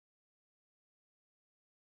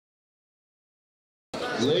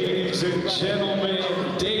Ladies and gentlemen,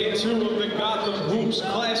 day 2 of the Gotham Hoops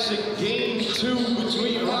Classic, game 2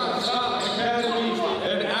 between RocktopAcademy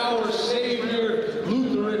and our Savior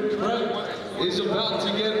Lutheran Prep is about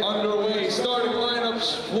to get underway. Starting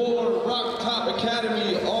lineups for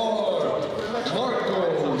RocktopAcademy are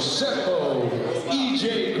Marco Seppo,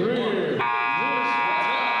 EJ Greer, Ryan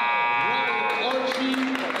Archie,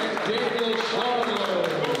 and Daniel Charlo.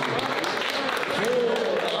 For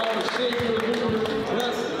our Savior Lutheran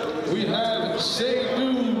Prep, we have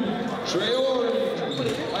Seydou Traore,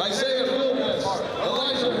 Isaiah Philbess,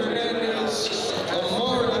 Elijah Hernandez,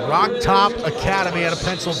 RocktopAcademy out of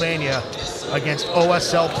Pennsylvania against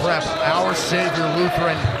OSL Prep, our Savior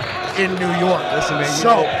Lutheran in New York. Listen,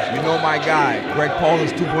 man, you know my guy, Greg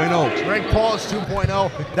Paulus 2.0. Greg Paulus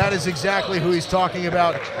 2.0, that is exactly who he's talking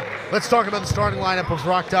about. Let's talk about the starting lineup of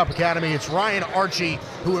RocktopAcademy. It's Ryan Archie,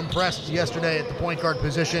 who impressed yesterday at the point guard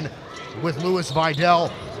position with Louis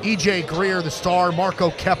Vidal, EJ Greer, the star, Marco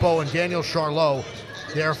Keppo, and Daniel Charlo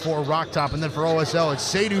there for Rocktop. And then for OSL, it's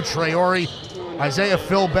Seydou Traore, Isaiah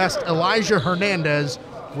Philbess, Elijah Hernandez,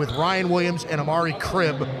 with Ryan Williams and Amari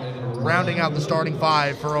Cribb rounding out the starting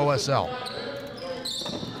 5 for OSL.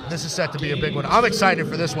 This is set to be a big one. I'm excited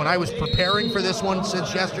for this one. I was preparing for this one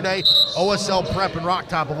since yesterday. OSL Prep and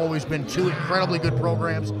Rocktop have always been two incredibly good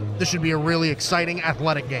programs. This should be a really exciting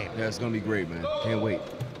athletic game. Yeah, it's going to be great, man. Can't wait.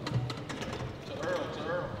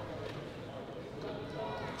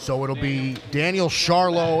 So it'll be Daniel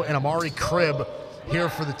Charlo and Amari Cribb here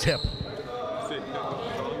for the tip.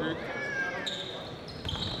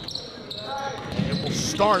 It will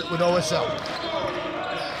start with OSL.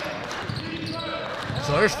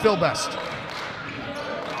 So there's Philbess.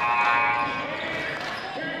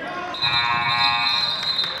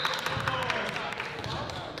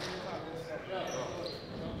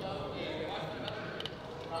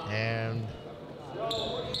 And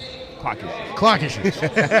clock issues.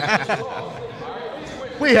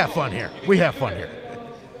 We have fun here. We have fun here.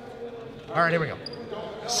 All right, here we go.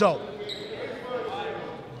 So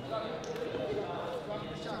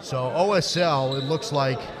OSL, it looks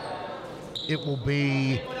like it will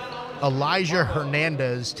be Elijah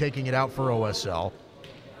Hernandez taking it out for OSL.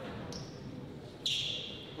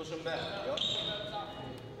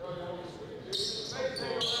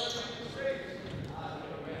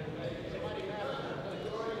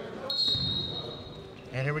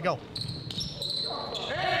 And here we go.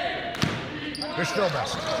 Here's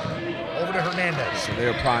Philbess. Over to Hernandez. So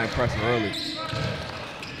they're applying pressure early.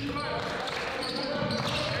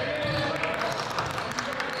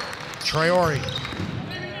 Traore,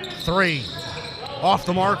 3, off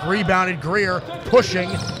the mark, rebounded, Greer, pushing,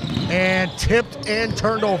 and tipped and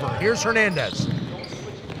turned over. Here's Hernandez.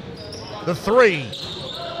 The 3,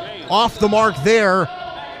 off the mark there.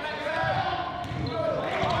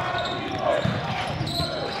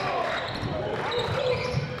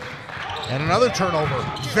 And another turnover,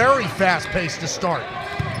 very fast pace to start.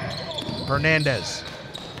 Hernandez,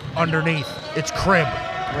 underneath, it's Cribb,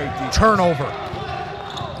 turnover.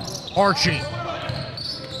 Archie,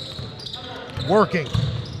 working,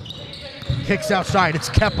 kicks outside, it's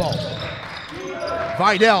Keppo.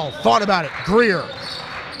 Vidal thought about it, Greer.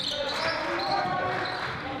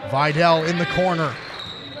 Vidal in the corner.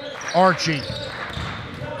 Archie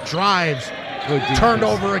drives, turned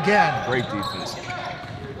over again. Great defense.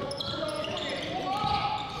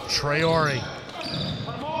 Traore.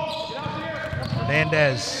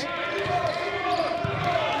 Hernandez.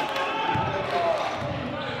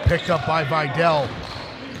 Picked up by Vidal.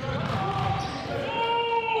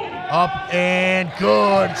 Up and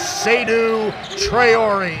good. Seydou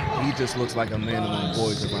Traore. He just looks like a man among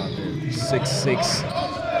boys around there. 6'6".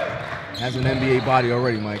 Has an NBA body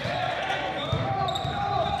already, Mike.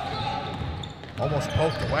 Almost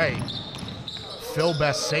poked away.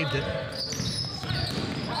 Philbess saved it.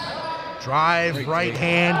 Drive, right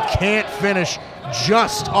hand, can't finish.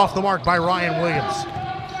 Just off the mark by Ryan Williams.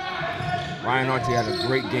 Ryan Archie had a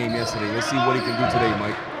great game yesterday. Let's see what he can do today,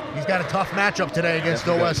 Mike. He's got a tough matchup today against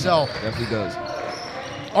OSL. Definitely does.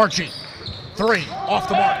 Archie, 3, off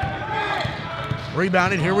the mark.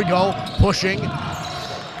 Rebounded, here we go, pushing.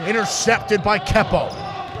 Intercepted by Keppo.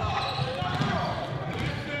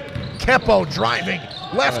 Keppo driving,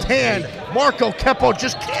 left hand. Marco Keppo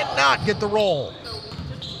just cannot get the roll.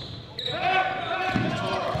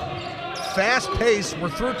 Fast pace, we're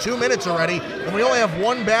through 2 minutes already, and we only have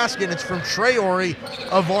one basket. It's from Traore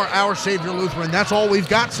of our Savior Lutheran. That's all we've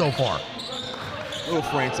got so far. A little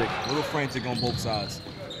frantic on both sides.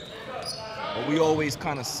 But we always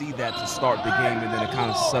kind of see that to start the game, and then it kind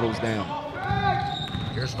of settles down.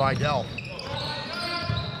 Here's Vidal.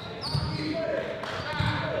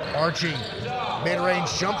 Archie,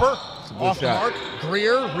 mid-range jumper, off the mark.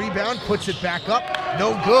 Greer, rebound, puts it back up.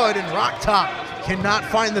 No good, and Rocktop cannot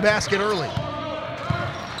find the basket early.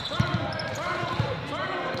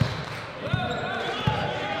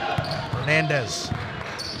 Hernandez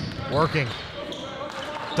working.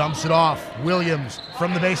 Dumps it off. Williams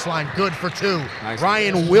from the baseline, good for 2. Nice.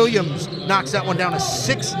 Ryan Williams knocks that one down. A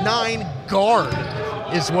 6'9" guard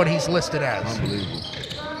is what he's listed as. Unbelievable.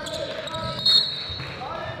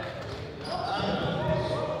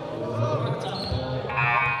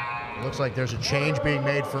 Looks like there's a change being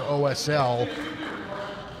made for OSL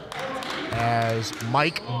as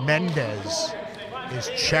Mike Mendez is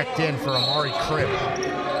checked in for Amari Cribb.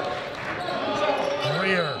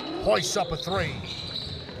 Greer hoists up a 3.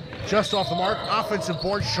 Just off the mark, offensive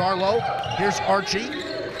board, Charlo. Here's Archie.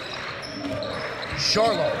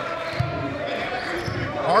 Charlo.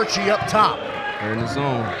 Archie up top. They're in the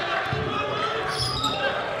zone.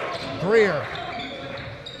 Greer.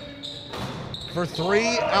 For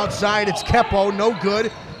 3, outside, it's Kepo, no good.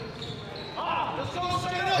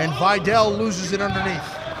 And Vidal loses it underneath.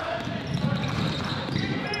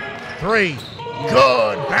 3,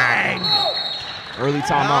 good, bang. Early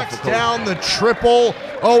timeout. Knocks down the triple.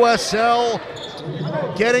 OSL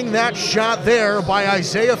getting that shot there by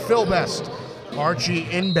Isaiah Philbest. Archie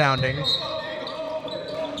inbounding.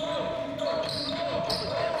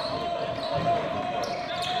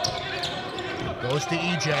 Goes to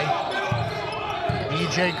EJ.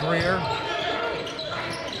 EJ Greer.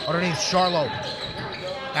 Underneath Charlo.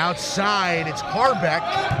 Outside, it's Harbeck.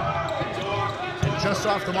 And just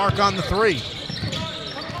off the mark on the 3.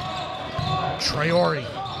 Traore.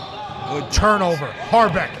 Good turnover.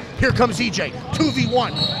 Harbeck. Here comes EJ.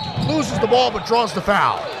 2v1. Loses the ball but draws the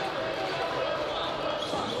foul.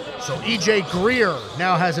 So EJ Greer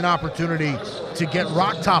now has an opportunity to get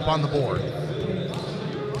Rocktop on the board.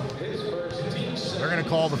 They're going to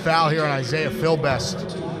call the foul here on Isaiah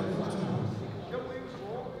Philbest.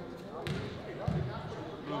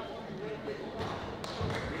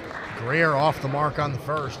 Greer off the mark on the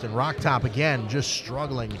first, and Rocktop again just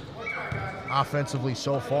struggling offensively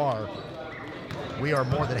so far. We are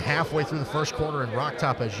more than halfway through the first quarter, and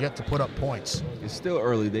Rocktop has yet to put up points. It's still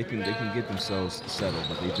early. They can get themselves settled,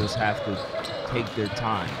 but they just have to take their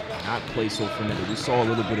time, not play so frenetic. We saw a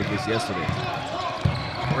little bit of this yesterday.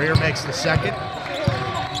 Greer makes the second.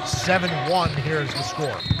 7-1. Here is the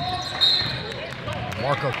score.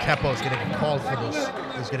 Marco Kepo is going to get called for this.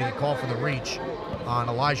 Is going to get called for the reach on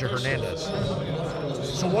Elijah Hernandez.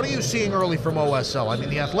 So what are you seeing early from OSL? I mean,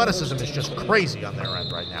 the athleticism is just crazy on their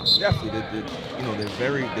end right now. Definitely, in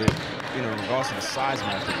regards to the size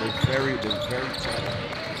matchup, they're very tall.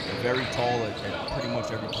 They're very tall at pretty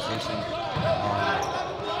much every position.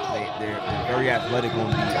 They're very athletic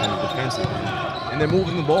on the defensive end, and they're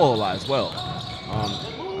moving the ball a lot as well.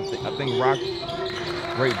 I think Rock,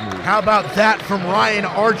 great move. How about that from Ryan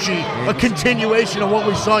Archie? A continuation of what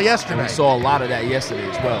we saw yesterday. And we saw a lot of that yesterday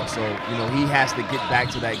as well. So, he has to get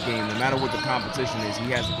back to that game. No matter what the competition is,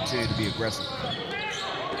 he has to continue to be aggressive.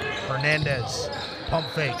 Hernandez, pump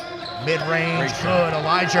fake, mid-range, good.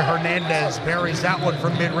 Elijah Hernandez buries that one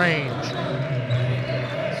from mid-range.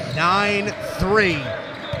 9-3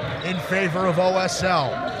 in favor of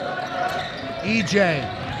OSL.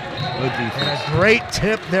 EJ. And a great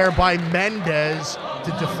tip there by Mendez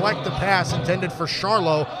to deflect the pass intended for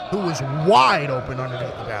Charlo, who was wide open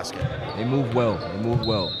underneath the basket. They move well. They move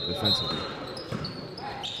well defensively.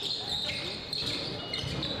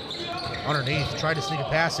 Underneath, tried to sneak a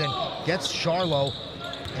pass in, gets Charlo,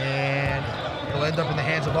 and it'll end up in the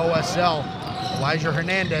hands of OSL. Elijah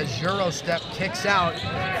Hernandez, Euro step, kicks out.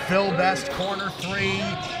 Philbest, corner 3,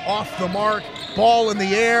 off the mark, ball in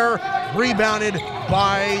the air, rebounded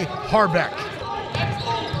by Harbeck.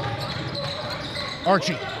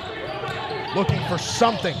 Archie looking for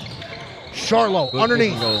something. Charlo Good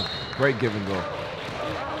underneath. Give and go. Great give and go.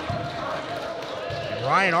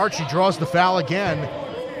 Ryan Archie draws the foul again.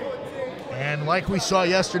 And like we saw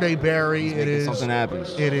yesterday, Barry, it is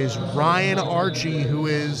Ryan Archie who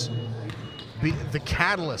is the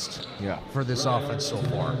catalyst for this offense so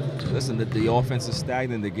far. Listen, the offense is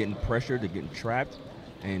stagnant. They're getting pressured. They're getting trapped.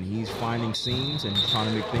 And he's finding seams and he's trying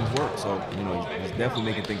to make things work. So, he's definitely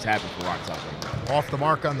making things happen for Rocktop right now. Off the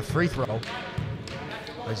mark on the free throw.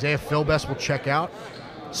 Isaiah Philbest will check out.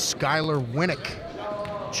 Skylar Winnick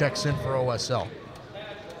checks in for OSL.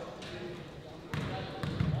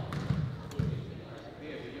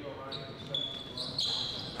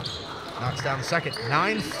 Knocks down the second.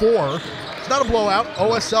 9-4. It's not a blowout.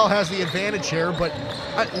 OSL has the advantage here, but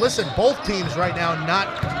listen, both teams right now not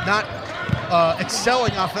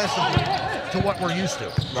excelling offensively. to what we're used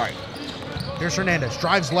to. Right. Here's Hernandez,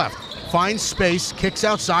 drives left, finds space, kicks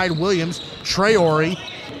outside, Williams, Traore.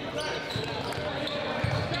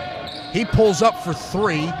 He pulls up for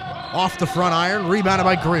 3, off the front iron, rebounded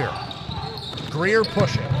by Greer. Greer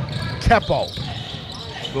pushing, Kepo.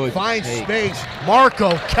 Good. Finds space,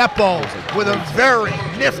 Marco Kepo with a very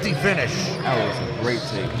nifty finish. That was a great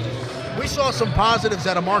take. We saw some positives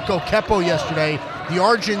out of Marco Kepo yesterday, the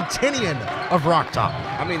Argentinian of Rocktop.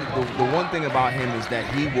 I mean, the one thing about him is that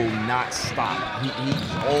he will not stop.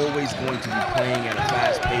 He's always going to be playing at a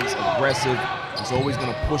fast pace, aggressive. He's always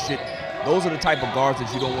going to push it. Those are the type of guards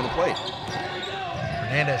that you don't want to play.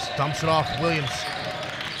 Hernandez dumps it off Williams.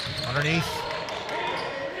 Underneath.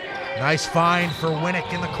 Nice find for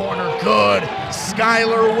Winnick in the corner. Good.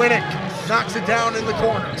 Skylar Winnick knocks it down in the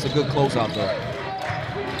corner. It's a good closeout there.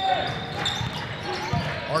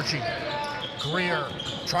 Archie. Greer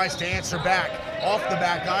tries to answer back. Off the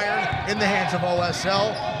back iron in the hands of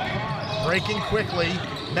OSL. Breaking quickly.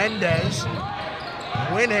 Mendez.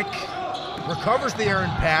 Winnick recovers the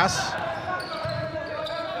errant pass.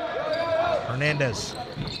 Hernandez.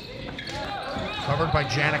 Covered by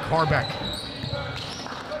Janik Harbeck.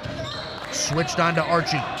 Switched on to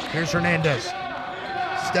Archie. Here's Hernandez.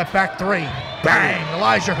 Step back 3. Bang!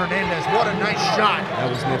 Elijah Hernandez. What a nice shot. That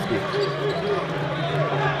was nifty.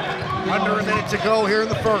 Under a minute to go here in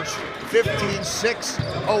the first. 15-6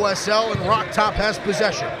 OSL, and Rocktop has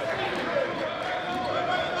possession.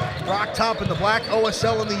 Rocktop in the black,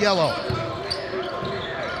 OSL in the yellow.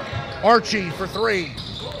 Archie for 3.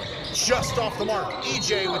 Just off the mark.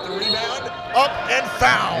 EJ with the rebound. Up and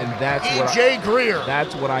foul. And that's EJ Greer.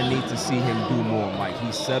 That's what I need to see him do more, Mike.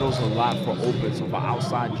 He settles a lot for open, so for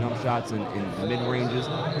outside jump shots and mid-ranges,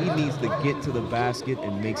 he needs to get to the basket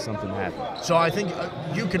and make something happen. So I think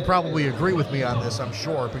you can probably agree with me on this, I'm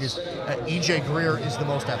sure, because EJ Greer is the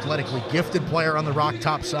most athletically gifted player on the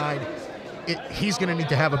Rocktop side. He's going to need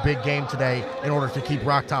to have a big game today in order to keep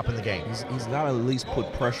Rocktop in the game. He's got to at least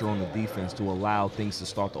put pressure on the defense to allow things to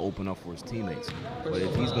start to open up for his teammates. But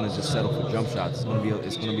if he's going to just settle for jump shots,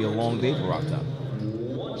 it's going to be a long day for Rocktop.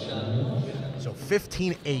 So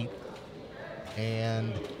 15-8,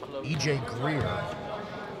 and EJ Greer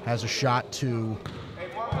has a shot to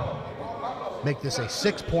make this a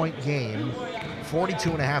 6-point game.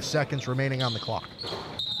 42.5 seconds remaining on the clock.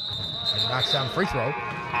 And knocks down free throw.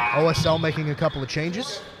 OSL making a couple of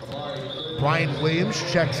changes. Brian Williams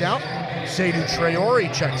checks out. Seydou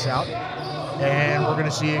Traore checks out. And we're going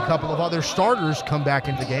to see a couple of other starters come back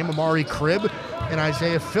into the game. Amari Cribb and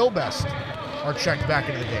Isaiah Philbest are checked back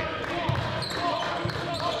into the game.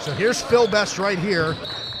 So here's Philbest right here,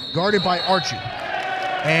 guarded by Archie.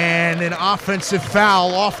 And an offensive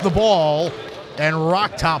foul off the ball, and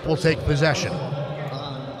Rocktop will take possession.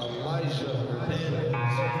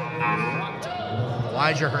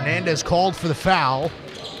 Elijah Hernandez called for the foul,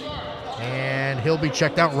 and he'll be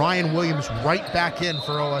checked out. Ryan Williams right back in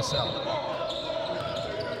for OSL.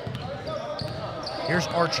 Here's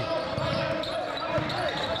Archie.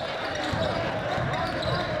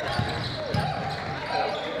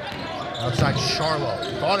 Outside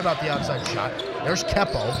Charlo. Thought about the outside shot. There's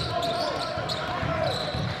Kepo.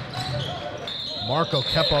 Marco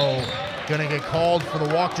Kepo gonna get called for the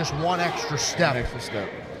walk, just one extra step.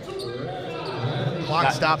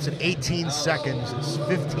 Clock stops at 18 seconds. It's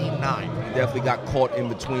 15-9. He definitely got caught in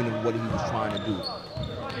between of what he was trying to do.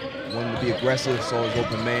 Wanted to be aggressive, saw his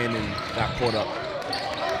open man, and got caught up.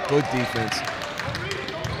 Good defense.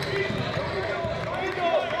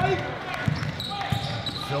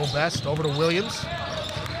 Philbest over to Williams.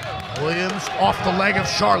 Williams off the leg of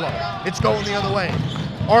Charlo. It's going the other way.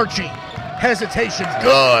 Archie, hesitation,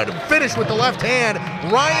 good. Finish with the left hand.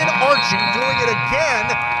 Ryan Archie doing it again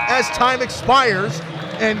as time expires.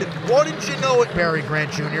 And wouldn't you know it, Barry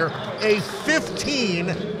Grant Jr., a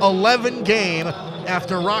 15-11 game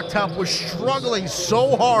after Rocktop was struggling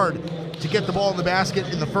so hard to get the ball in the basket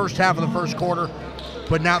in the first half of the first quarter.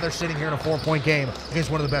 But now they're sitting here in a 4-point game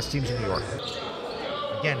against one of the best teams in New York.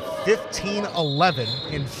 Again,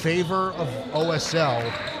 15-11 in favor of OSL.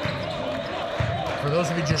 For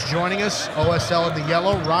those of you just joining us, OSL in the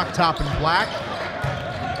yellow, Rocktop in black.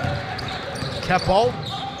 Kepo,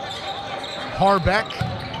 Harbeck,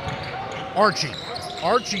 Archie.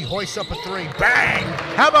 Archie hoists up a 3. Bang!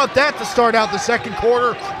 How about that to start out the second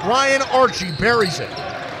quarter? Ryan Archie buries it.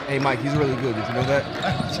 Hey, Mike, he's really good. Did you know that?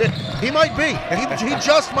 He might be. He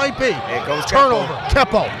just might be. Here goes Turnover.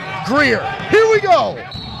 Kepo. Greer. Here we go.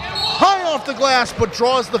 High off the glass, but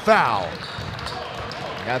draws the foul.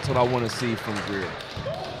 That's what I want to see from Greer.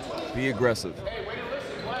 Be aggressive.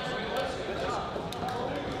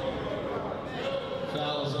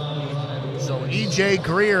 So E.J.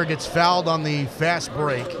 Greer gets fouled on the fast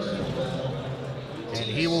break, and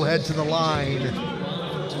he will head to the line.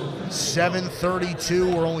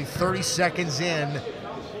 7:32, we're only 30 seconds in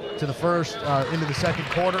to the first, into the second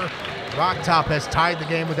quarter. Rocktop has tied the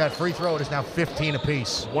game with that free throw. It is now 15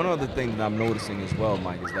 apiece. One other thing that I'm noticing as well,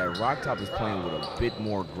 Mike, is that Rocktop is playing with a bit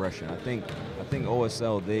more aggression. I think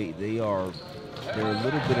OSL they're a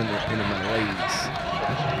little bit in the malaise.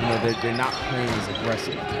 You know, they're not playing as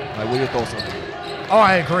aggressive. Like, what are your thoughts on that? Oh,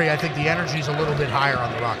 I agree. I think the energy's a little bit higher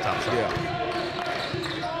on the Rocktop side.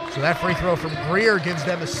 Yeah. So that free throw from Greer gives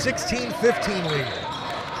them a 16-15 lead.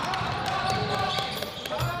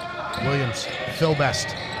 Williams, Phil Best.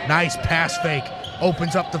 Nice pass fake.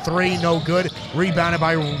 Opens up the three, no good. Rebounded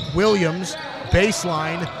by Williams.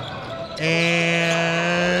 Baseline.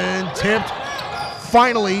 And tipped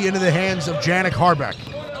finally into the hands of Janik Harbeck.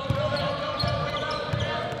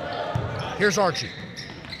 Here's Archie.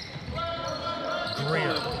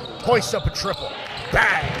 Greer hoists up a triple.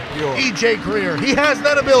 Bang! Yo. E.J. Greer. He has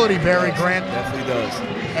that ability, Barry Grant. Definitely does.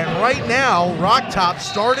 And right now, Rocktop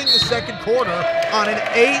starting the second quarter on an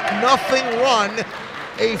 8-0 run,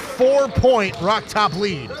 a 4-point Rocktop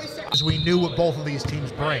lead, as we knew what both of these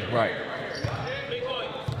teams bring. Right.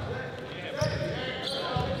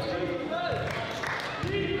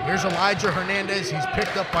 Here's Elijah Hernandez. He's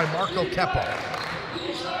picked up by Marco Kepo.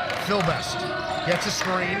 Phil Best gets a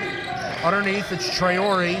screen. Underneath, it's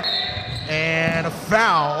Traore. And a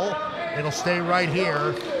foul. It'll stay right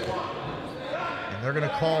here. And they're going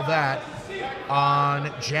to call that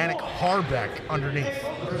on Janik Harbeck underneath.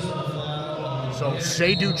 So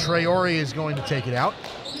Seydou Traore is going to take it out.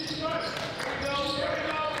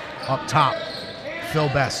 Up top, Phil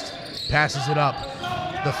Best passes it up.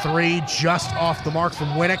 The three just off the mark from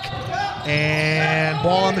Winnick. And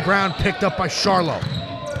ball on the ground picked up by Charlo.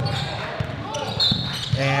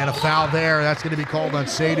 And a foul there. That's going to be called on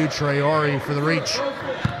Seydou Traore for the reach.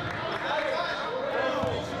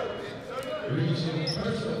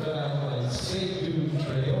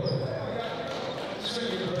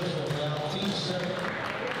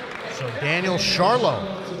 So Daniel Charlo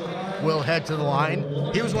will head to the line.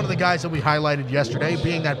 He was one of the guys that we highlighted yesterday,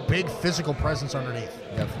 being that big physical presence underneath.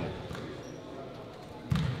 Definitely.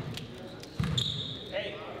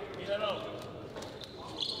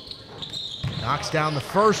 Knocks down the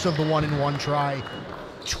first of the 1-and-1 try,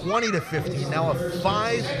 20-15. Now a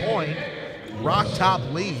 5-point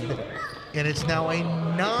Rocktop lead, and it's now a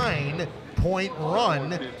 9-point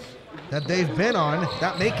run that they've been on.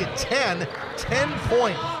 That make it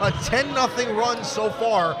 10-point, a 10-0 run so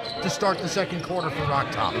far to start the second quarter for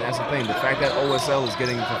Rocktop. And that's the thing. The fact that OSL is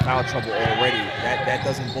getting into foul trouble already, that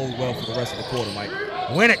doesn't bode well for the rest of the quarter, Mike.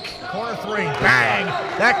 Winnick, corner three, bang!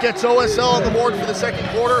 That gets OSL on the board for the second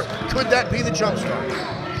quarter. Could that be the jump start?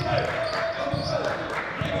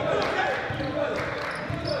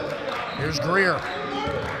 Here's Greer.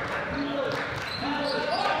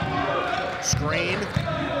 Screen.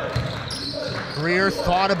 Greer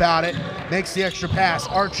thought about it, makes the extra pass.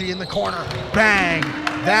 Archie in the corner, bang!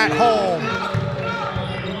 That home.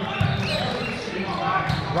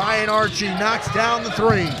 Ryan Archie knocks down the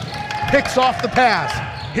three. Picks off the pass.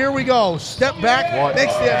 Here we go. Step back,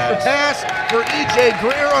 makes the extra pass for E.J.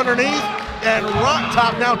 Greer underneath, and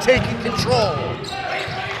Rocktop now taking control.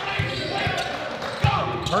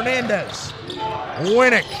 Hernandez.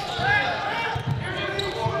 Winnick.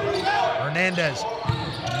 Hernandez.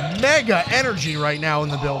 Mega energy right now in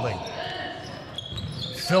the building.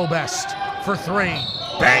 Phil Best for three.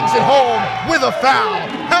 Bangs it home with a foul.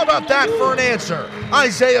 How about that for an answer?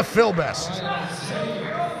 Isaiah Phil Best.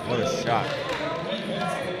 What a shot.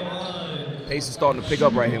 Pace is starting to pick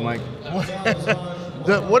up right here, Mike.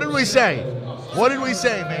 What did we say? What did we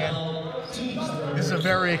say, man? This is a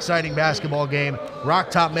very exciting basketball game.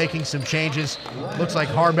 Rocktop making some changes. Looks like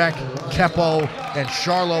Harbeck, Kepo, and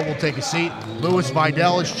Charlo will take a seat. Louis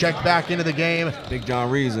Vidal is checked back into the game. Big John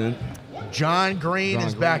Reason. John Green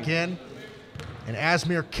is back in. And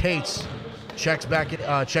Asmir Cates checks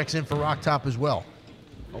in for Rocktop as well.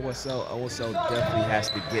 OSL definitely has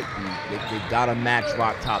to get they gotta match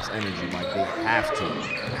Rocktop's energy, Mike. They have to.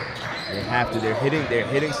 They have to. They're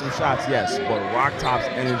hitting some shots, yes, but Rocktop's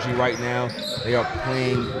energy right now, they are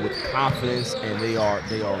playing with confidence, and they are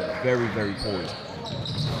very, very poised.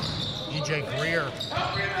 E.J. Greer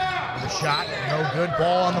with a shot, no good.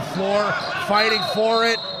 Ball on the floor, fighting for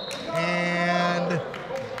it, and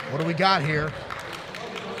what do we got here?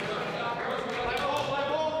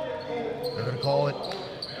 They're gonna call it.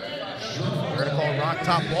 They're gonna call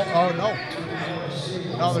Rocktop ball. Oh no!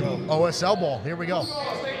 No, the OSL ball. Here we go.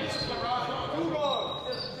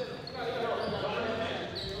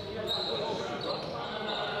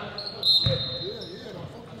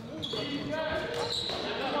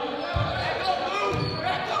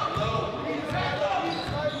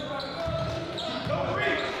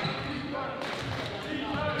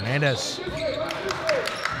 Hernandez.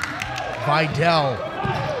 Vidal.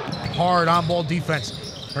 Hard on-ball defense.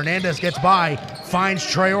 Hernandez gets by, finds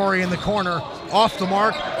Traore in the corner. Off the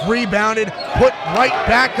mark, rebounded, put right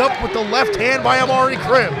back up with the left hand by Amari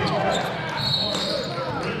Cribb.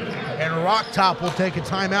 And Rocktop will take a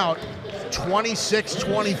timeout.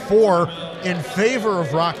 26-24 in favor of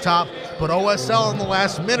Rocktop, but OSL in the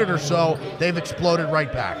last minute or so, they've exploded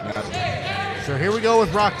right back. So here we go with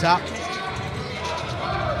Rocktop.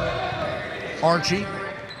 Archie.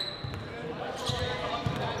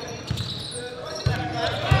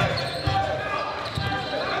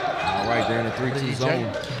 All right, they're in the 3-2 zone.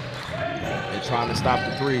 They're trying to stop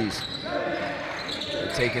the threes.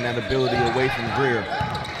 They're taking that ability away from Greer.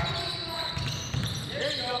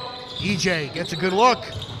 EJ gets a good look.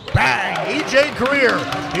 Bang! EJ Greer.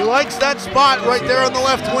 He likes that spot right there on the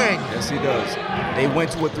left wing. Yes, he does. They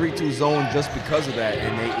went to a 3-2 zone just because of that,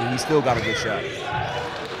 and he still got a good shot.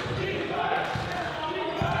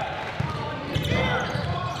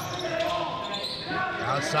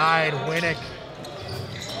 Outside, Winnick.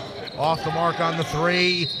 Off the mark on the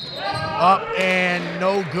three. Up and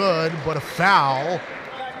no good, but a foul.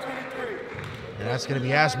 And that's going to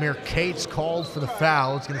be Asmir Cates called for the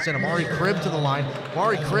foul. It's going to send Amari Cribb to the line.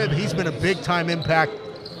 Amari Cribb, he's been a big-time impact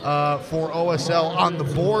for OSL on the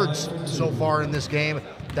boards so far in this game.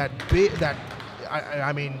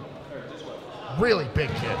 I mean, really big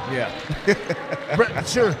kid. Yeah.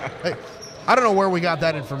 Seriously, I don't know where we got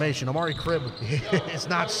that information. Amari Cribb is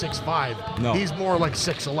not 6'5". No. He's more like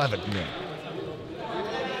 6'11". Yeah.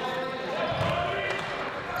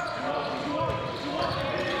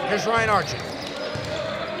 Here's Ryan Archie.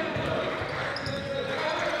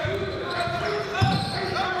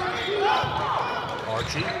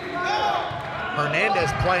 Archie.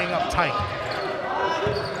 Hernandez playing up tight.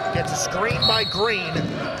 Gets a screen by Green,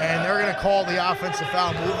 and they're going to call the offensive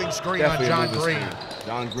foul, moving screen on John Green.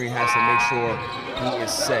 John Green has to make sure he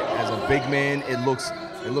is set. As a big man, it looks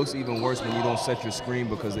even worse when you don't set your screen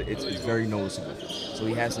because it's very noticeable. So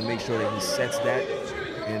he has to make sure that he sets that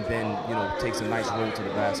and then, takes a nice roll to the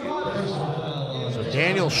basket. So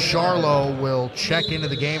Daniel Charlo will check into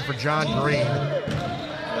the game for John Green.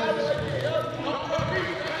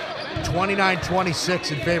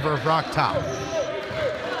 29-26 in favor of Rocktop.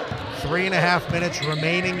 3.5 minutes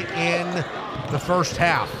remaining in the first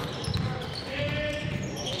half.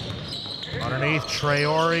 Underneath,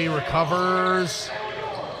 Traore recovers.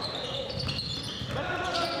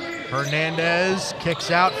 Hernandez kicks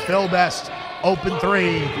out. Philbest, open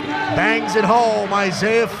three. Bangs it home,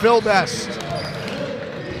 Isaiah Philbest.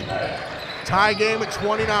 Tie game at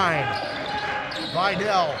 29.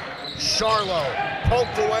 Vidal, Charlo,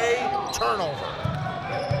 poked away, turnover.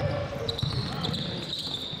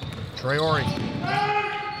 Traore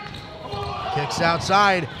kicks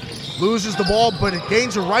outside, loses the ball, but it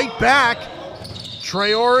gains it right back.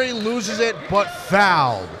 Traore loses it, but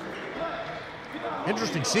fouled.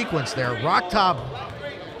 Interesting sequence there. Rocktop,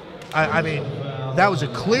 I mean, that was a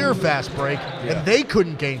clear fast break, and they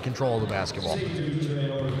couldn't gain control of the basketball.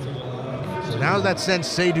 So now that sends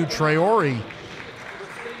Seydou Traore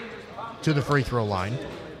to the free throw line.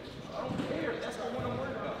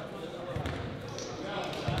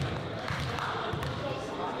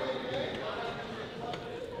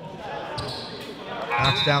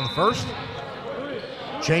 Knocks down the first.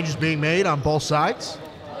 Changes being made on both sides.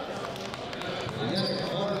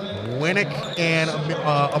 Winnick and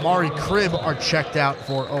Amari Cribb are checked out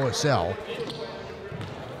for OSL.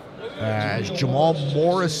 As Jamal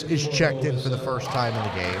Morris is checked in for the first time in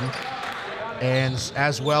the game. And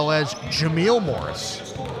as well as Jameel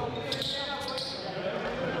Morris.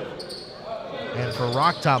 And for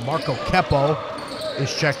Rocktop, Marco Kepo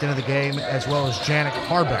is checked into the game, as well as Janik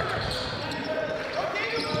Harbeck.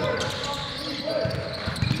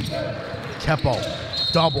 Kepo,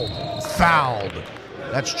 doubled, fouled.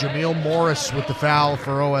 That's Jameel Morris with the foul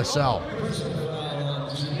for OSL.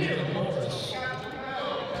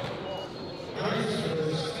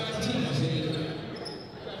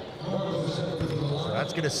 So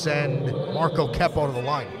that's going to send Marco Kepo to the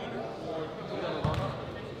line.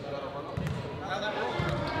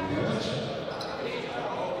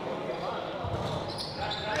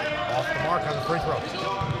 Off the mark on the free throw.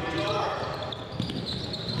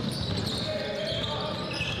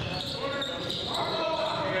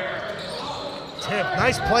 Tip.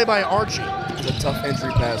 Nice play by Archie. It's a tough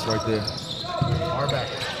entry pass right there. Harbeck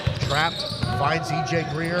trapped, finds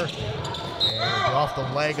EJ Greer, and off the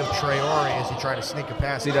leg of Traore as he tried to sneak a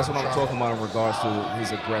pass. See, that's what I'm talking about in regards to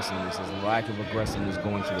his aggressiveness, his lack of aggressiveness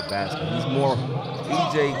going to the basket.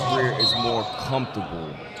 EJ Greer is more comfortable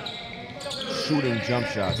shooting jump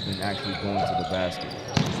shots than actually going to the basket.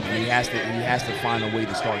 And he has to find a way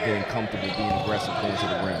to start getting comfortable being aggressive going to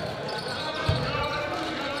the rim.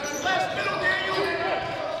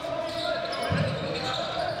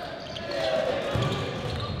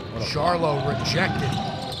 Charlo rejected.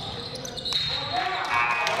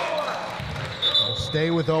 We'll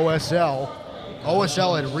stay with OSL.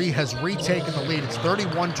 OSL has retaken the lead. It's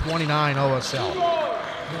 31-29 OSL.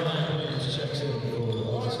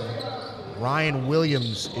 Ryan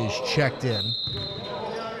Williams is checked in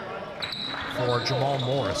for Jamal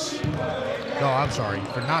Morris. No, I'm sorry,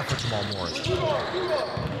 not for Jamal Morris.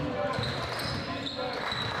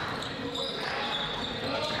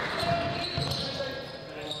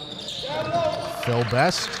 Phil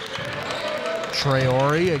Best.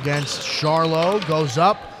 Traore against Charlo, goes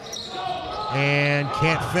up and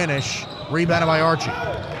can't finish. Rebounded by Archie.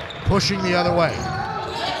 Pushing the other way.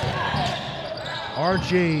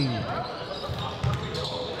 Archie.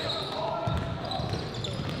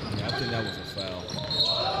 Yeah, I think that was a foul.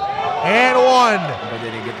 And one. But they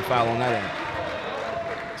didn't get the foul on that end.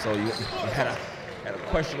 So you had a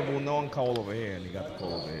questionable non-call over here, and he got the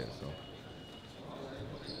call over here.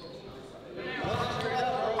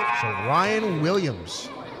 So Ryan Williams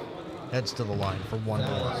heads to the line for one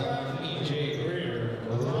more.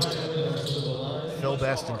 Phil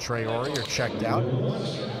Best and Traore are checked out.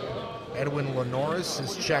 Edwin Lenoris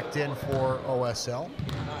is checked in for OSL,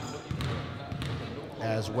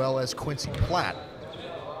 as well as Quincy Platt.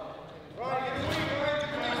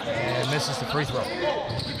 And misses the free throw.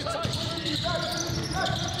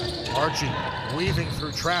 Archie weaving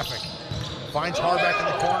through traffic. Finds Harbeck in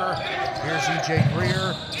the corner. Here's E.J.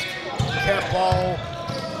 Greer. Kept ball.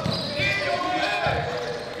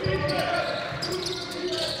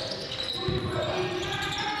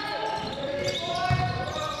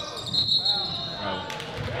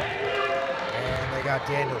 And they got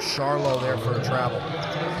Daniel Charlo there for a travel.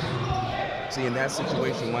 See, in that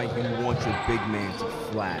situation, Mike, you want your big man to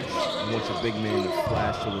flash. You want your big man to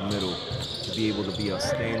flash to the middle, to be able to be a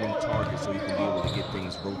standing target so you can be able to get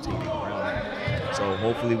things rotating around him. So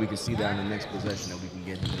hopefully we can see that in the next possession, that we can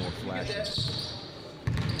get him more flashes.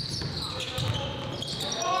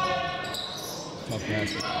 Tough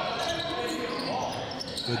basket.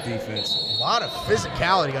 Good defense. A lot of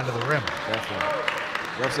physicality under the rim. Definitely.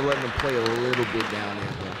 Refs are letting them play a little bit down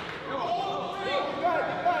there, but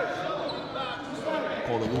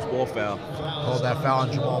called a loose ball foul. Called that foul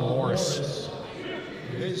on Jamal Morris.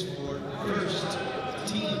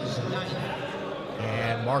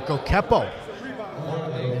 And Marco Keppo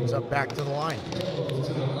ends up back to the line.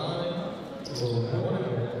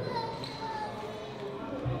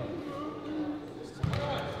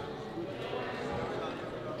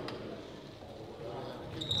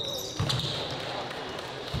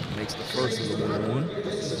 Makes the first of the 1-1.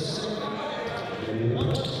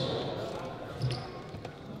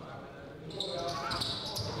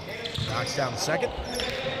 Knocks down the second.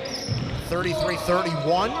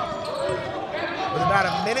 33-31. With about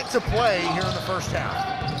a minute to play here in the first half.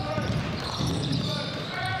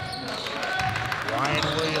 Ryan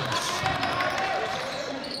Williams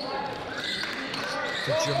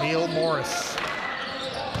to Jameel Morris.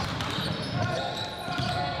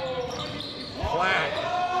 Platt,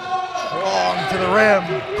 strong to the rim.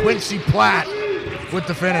 Quincy Platt with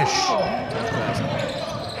the finish.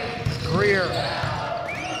 Greer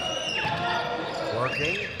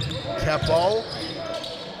working. Kepo.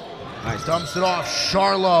 Nice. Dumps it off.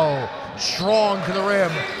 Charlo, strong to the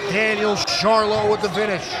rim. Daniel Charlo with the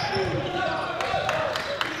finish.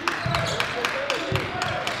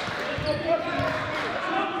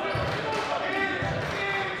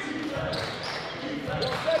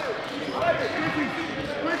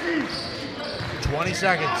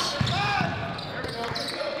 Seconds.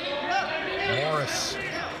 Morris.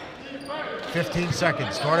 15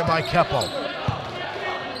 seconds. Guarded by Kepo.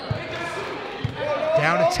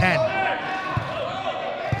 Down to 10.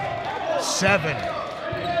 7.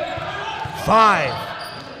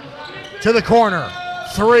 5. To the corner.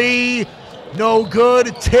 3. No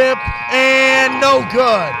good. Tip. And no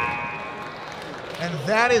good. And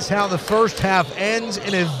that is how the first half ends.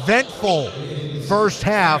 An eventful first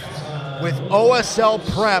half, with OSL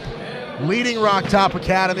Prep leading Rocktop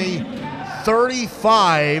Academy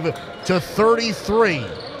 35-33.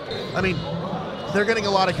 I mean, they're getting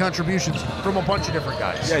a lot of contributions from a bunch of different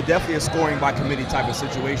guys. Yeah, definitely a scoring by committee type of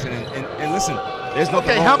situation. And listen, there's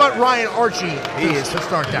nothing wrong. How about Ryan Archie? He is to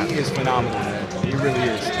start that. He is phenomenal, man. He really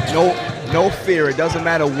is. No fear. It doesn't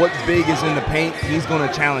matter what big is in the paint. He's going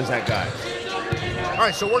to challenge that guy. All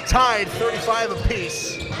right, so we're tied 35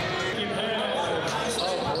 apiece.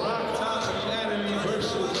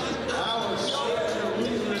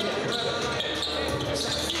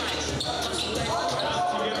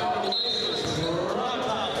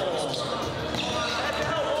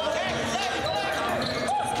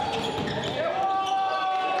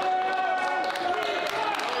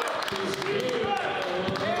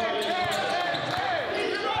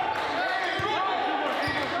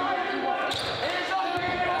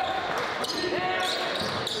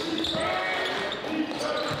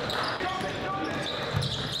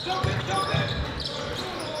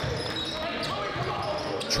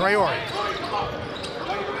 Traore.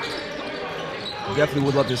 Definitely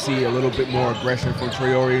would love to see a little bit more aggression from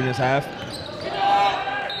Traore in this half.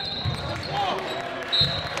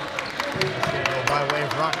 By way of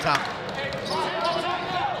Rocktop.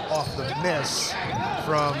 Off the miss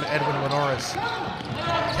from Edwin Linares.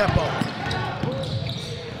 Kepo.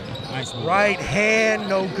 Nice move. Right hand,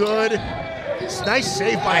 no good. It's nice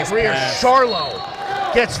save by Nice Greer. pass. Charlo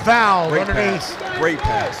gets fouled Great underneath. pass. Great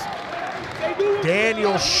pass.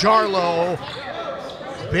 Daniel Charlo,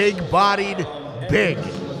 big-bodied, big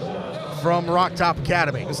from Rocktop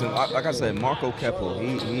Academy. Listen, like I said, Marco Kepo,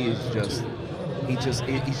 he's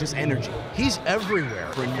just energy. He's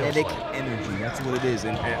everywhere. Frenetic energy. That's what it is.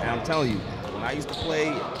 And I'm telling you, when I used to play,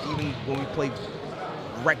 even when we played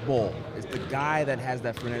rec ball, it's the guy that has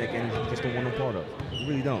that frenetic energy you just don't want no part of. You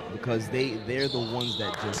really don't, because they're the ones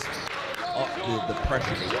that just up the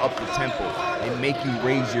pressure, they up the tempo, they make you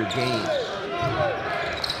raise your game.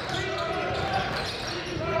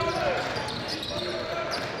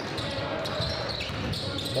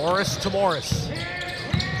 Morris to Morris.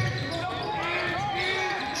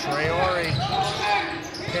 Traore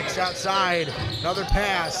kicks outside. Another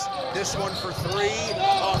pass. This one for three.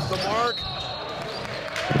 Off the mark.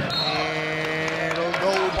 And it'll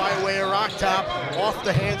go by way of Rocktop. Off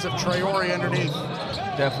the hands of Traore underneath.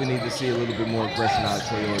 Definitely need to see a little bit more aggression out of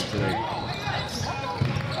Traore today.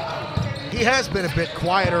 He has been a bit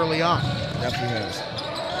quiet early on. Definitely has.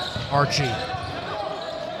 Archie.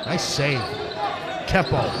 Nice save.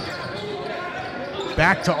 Kepo.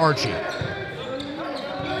 Back to Archie.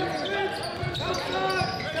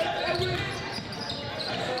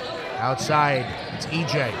 Outside, it's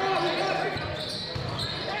EJ.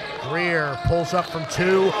 Greer pulls up from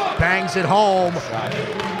two, bangs it home.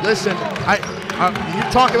 Listen, you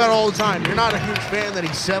talk about it all the time. You're not a huge fan that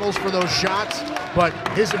he settles for those shots, but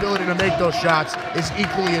his ability to make those shots is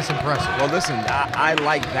equally as impressive. Well, listen, I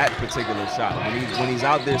like that particular shot. When he's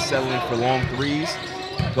out there settling for long threes,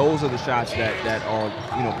 those are the shots that are,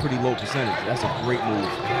 pretty low percentage. That's a great move.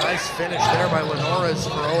 Nice finish there by Linares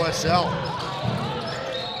for OSL.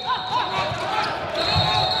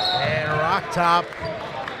 And Rocktop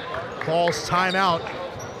calls timeout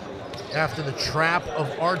after the trap of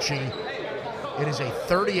Archie. It is a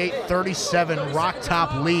 38-37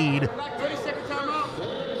 Rocktop lead.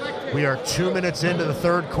 We are 2 minutes into the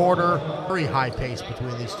third quarter. Very high pace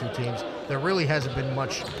between these two teams. There really hasn't been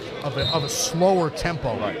much of a slower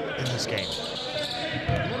tempo in this game.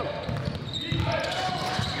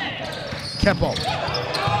 Kepo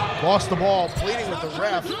lost the ball, pleading with the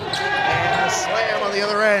ref, and a slam on the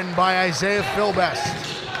other end by Isaiah Philbest.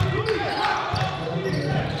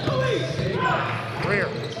 Greer,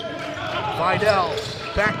 Vidal,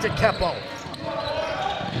 back to Kepo.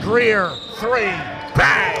 Greer, three,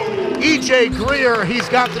 bang! EJ Greer, he's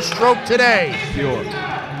got the stroke today. Pure.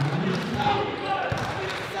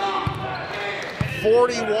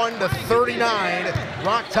 41-39,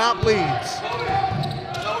 Rocktop leads.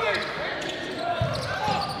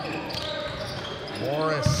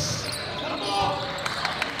 Morris.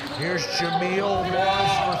 Here's Jameel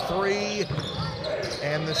Morris for three.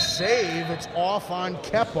 And the save, it's off on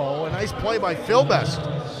Kepo. A nice play by Philbest,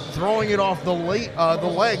 throwing it off the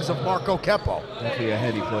legs of Marco Kepo. Definitely a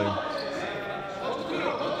heady player.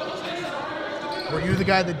 Were you the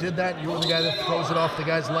guy that did that? You were the guy that throws it off the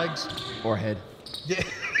guy's legs? Or head. Yeah.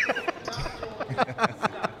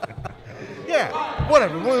 Yeah,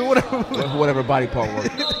 whatever. Whatever body part works.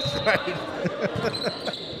 Right.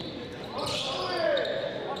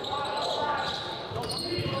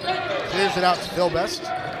 Clears it out to Philbest.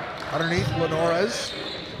 Underneath Linares.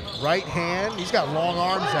 Right hand. He's got long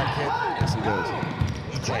arms, that kid. Yes, he does.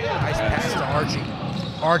 EJ, nice pass to Archie.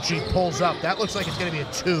 Archie pulls up. That looks like it's going to be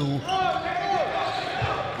a two.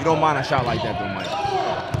 You don't mind a shot like that, though, Mike.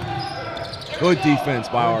 Good defense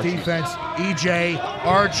by Archie. Defense. EJ,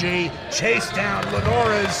 Archie, chase down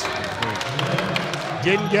Linares.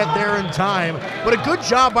 Didn't get there in time. But a good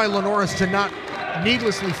job by Linares to not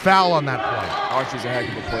needlessly foul on that play. Archie's a heck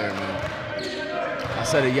of a player, man. I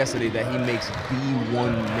said it yesterday that he makes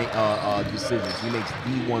D1 decisions. He makes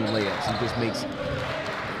D1 layups.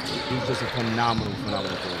 He's just a phenomenal player.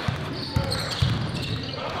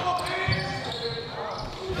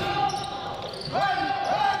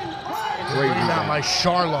 Great rebound by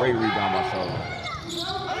Charlo. Great rebound by Charlo.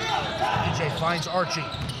 EJ finds Archie.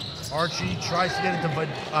 Archie tries to get into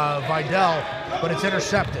Vidal, but it's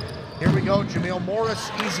intercepted. Here we go, Jameel Morris,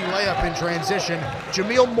 easy layup in transition.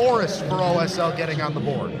 Jameel Morris for OSL getting on the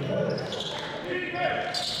board.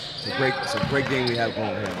 It's a great game we have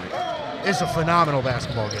going here, Mike. It's a phenomenal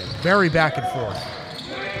basketball game. Very back and forth.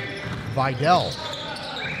 Vidal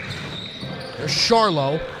There's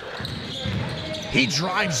Charlo. He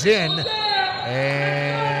drives in,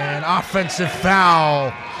 and offensive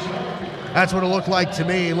foul. That's what it looked like to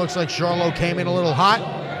me. It looks like Charlo came in a little hot,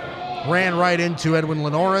 ran right into Edwin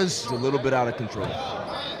Linares. It's a little bit out of control.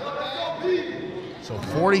 So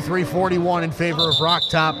 43-41 in favor of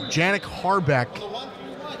Rocktop. Janik Harbeck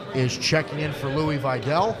is checking in for Louis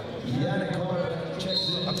Vidal.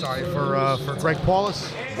 I'm sorry, for Greg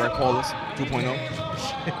Paulus. Greg Paulus, 2.0.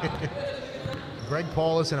 Greg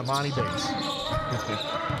Paulus and Amani Bates.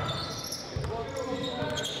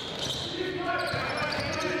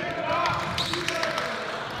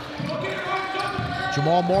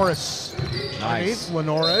 Jamal Morris. Nice.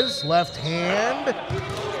 Linares, left hand.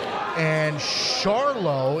 And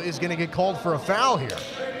Charlo is going to get called for a foul here.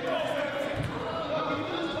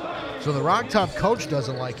 So the Rocktop coach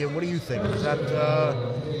doesn't like it. What do you think? Is that...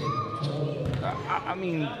 I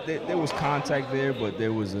mean, there was contact there, but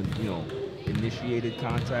there was a, initiated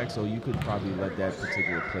contact, so you could probably let that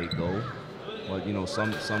particular play go. But,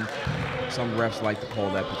 some refs like to call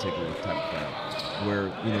that particular type of foul, where,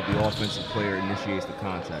 the offensive player initiates the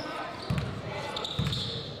contact.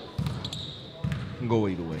 Can go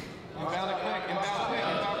either way.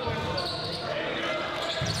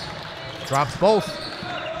 Drops both.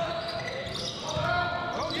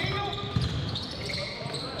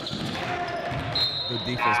 Good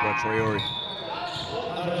defense by Traore.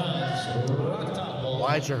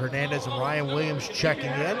 Elijah Hernandez and Ryan Williams checking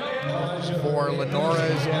in for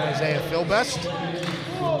Linares and Isaiah Philbest.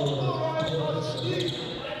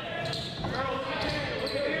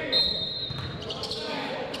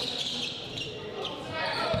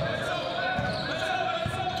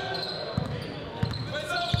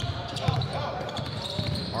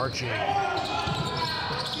 Archie.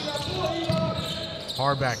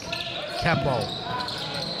 Harbeck. Kepo.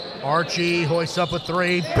 Archie hoists up a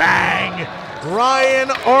three. Bang!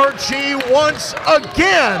 Ryan Archie once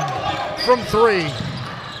again from three.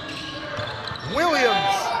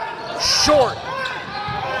 Williams. Short.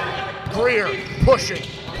 Greer pushing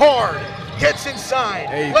hard. Gets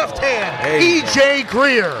inside. Left hand. E.J.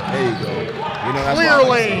 Greer. There you go. That's clear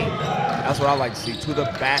lane. That's what I like to see. To the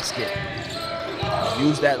basket.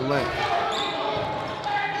 Use that length.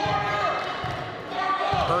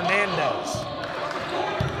 Hernandez.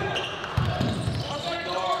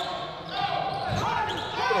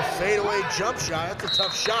 Little fadeaway jump shot. That's a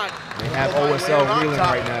tough shot. They have OSL reeling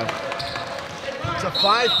right now. It's a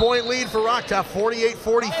 5-point lead for Rocktop,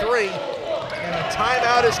 48-43. And a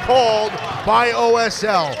timeout is called by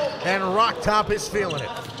OSL. And Rocktop is feeling it.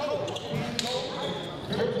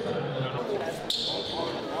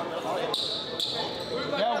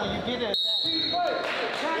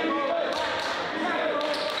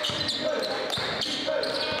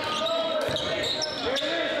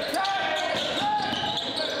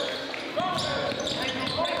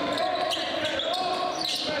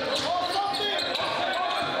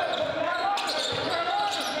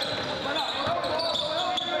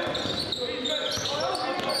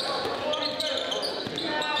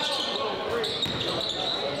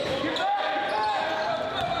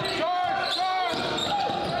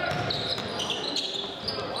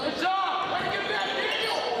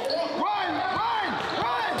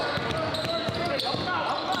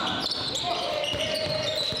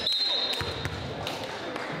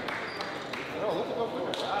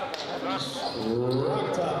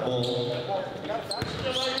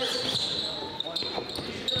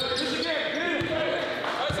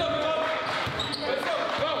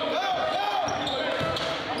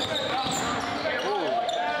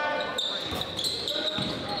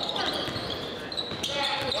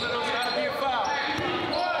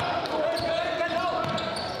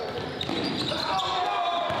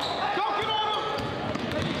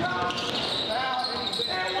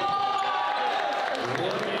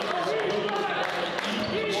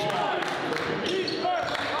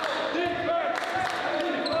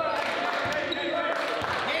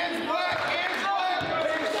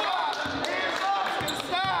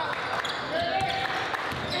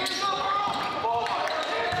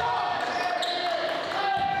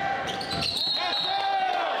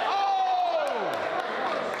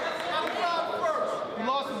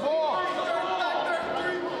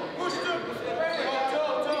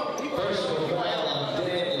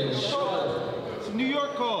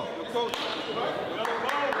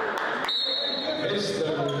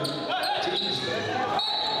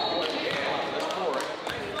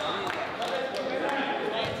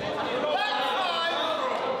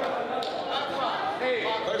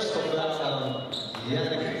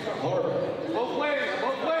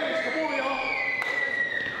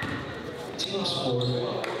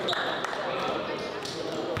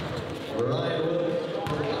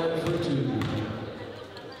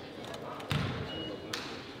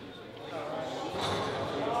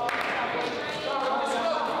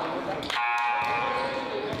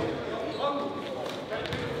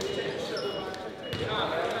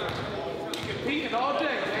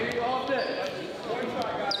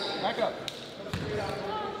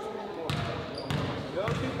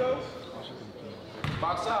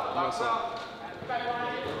 Box out, box out.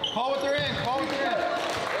 Call what they're in, call what they're in.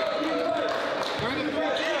 They're in the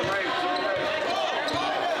 3-2.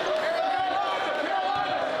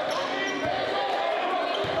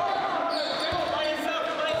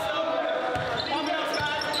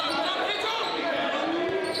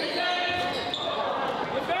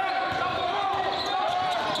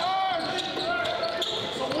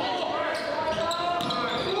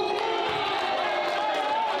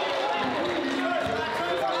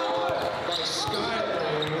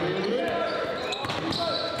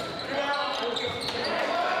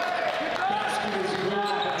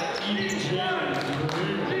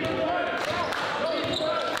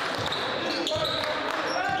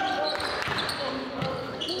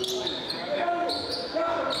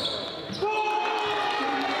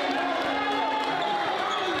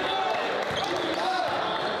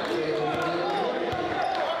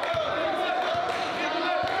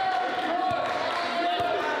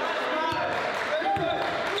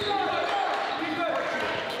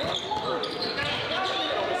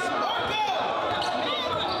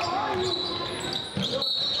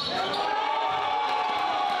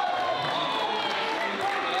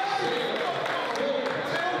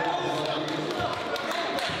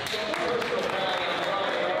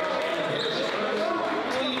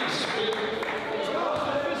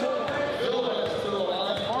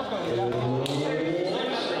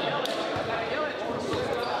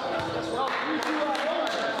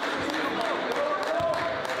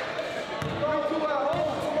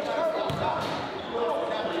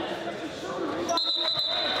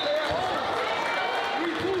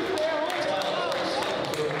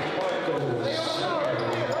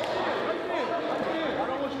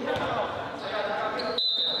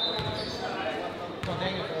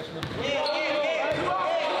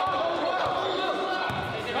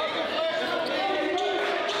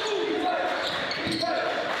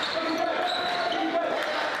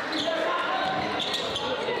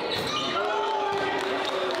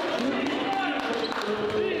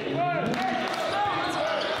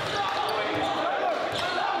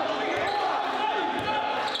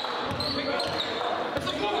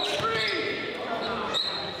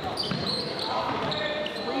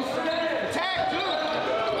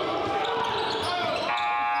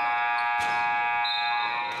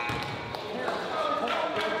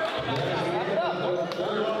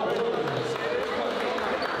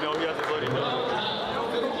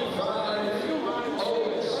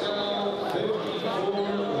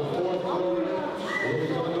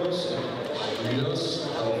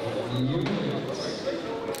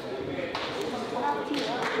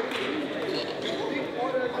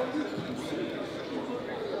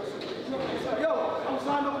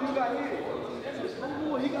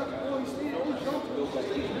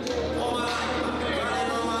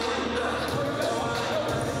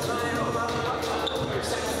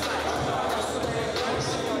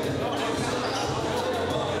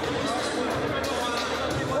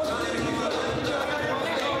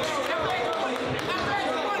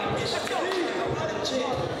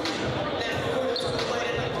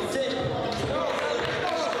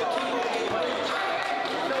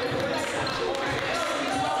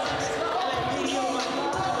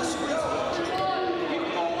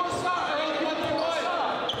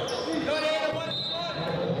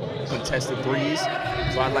 Contested threes,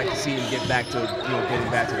 so I'd like to see him get back to,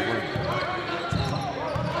 getting back to the rim.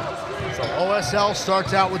 So OSL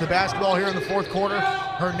starts out with the basketball here in the fourth quarter.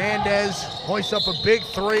 Hernandez hoists up a big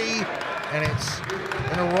three, and it's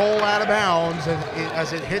gonna roll out of bounds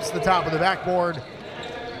as it hits the top of the backboard.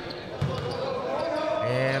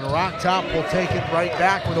 And Rocktop will take it right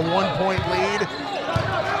back with a 1-point lead.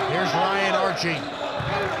 Here's Ryan Archie.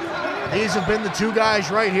 These have been the two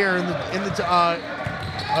guys right here in the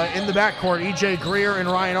backcourt, E.J. Greer and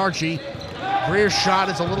Ryan Archie. Greer's shot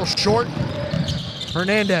is a little short.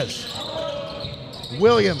 Hernandez,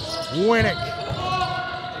 Williams, Winnick.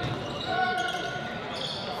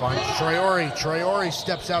 Finds Traore. Traore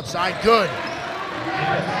steps outside, good.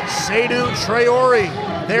 Seydou Traore,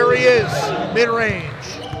 there he is, mid-range.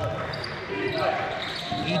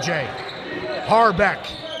 E.J. Harbeck,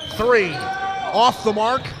 three, off the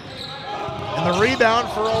mark. And the rebound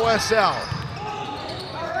for OSL.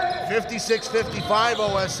 56-55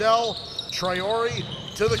 OSL. Traore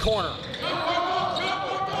to the corner.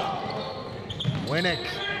 Winnick,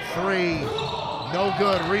 three, no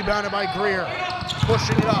good. Rebounded by Greer.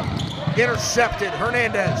 Pushing it up. Intercepted.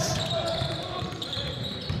 Hernandez.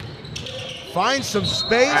 Finds some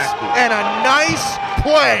space and a nice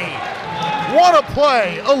play. What a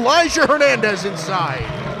play. Elijah Hernandez inside.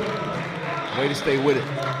 Way to stay with it.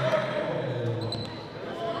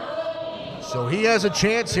 So he has a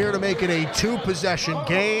chance here to make it a 2-possession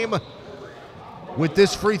game. With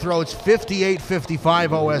this free throw, it's 58-55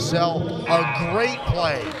 OSL. A great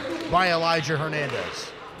play by Elijah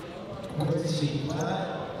Hernandez.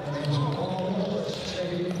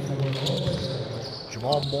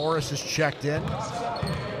 Jamal Morris is checked in.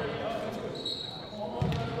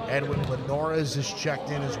 Edwin Linares is checked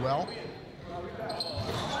in as well.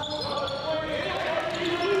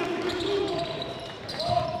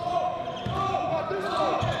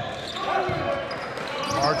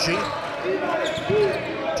 Archie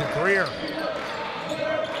to Greer.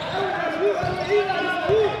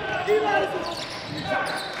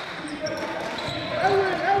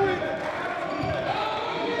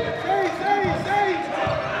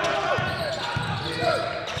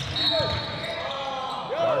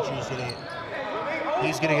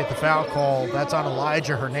 He's going to get the foul call. That's on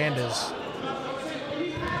Elijah Hernandez.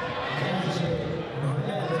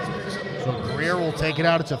 So Greer will take it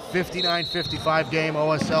out. It's a 59-55 game.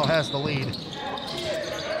 OSL has the lead.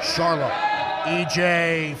 Charlotte.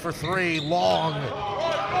 EJ for 3. Long.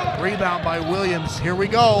 Rebound by Williams. Here we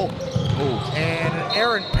go. And an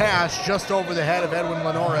errant pass just over the head of Edwin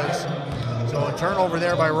Linares. So a turnover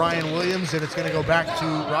there by Ryan Williams, and it's going to go back to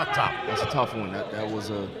Rocktop. That's a tough one. That was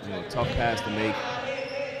a tough pass to make,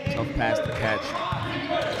 tough pass to catch.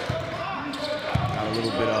 Got a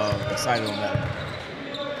little bit excited on that.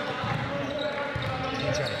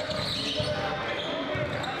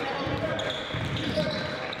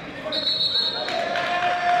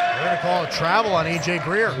 They're going to call a travel on EJ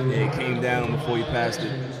Greer. Yeah, it came down before he passed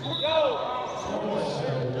it.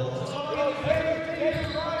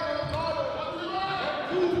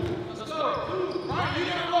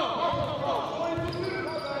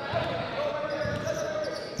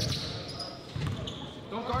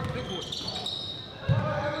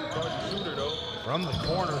 From the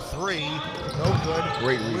corner 3, no good.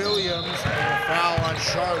 Great read. Williams and a foul on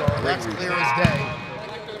Charlo. That's clear as day.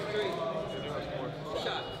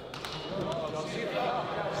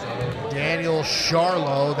 So Daniel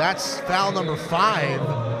Charlo, that's foul number 5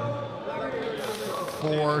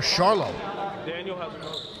 for Charlo. Daniel has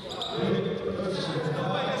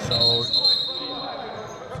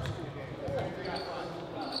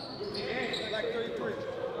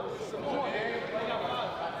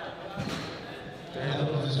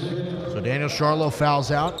So Daniel Charlo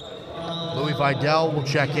fouls out. Louis Vidal will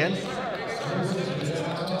check in.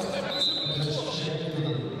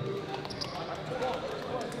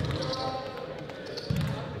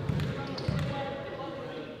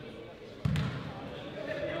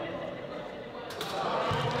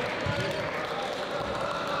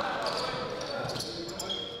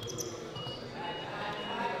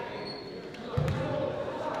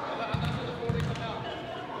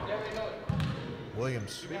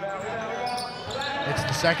 Williams. It's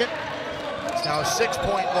the second. It's now a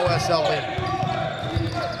 6-point OSL lead.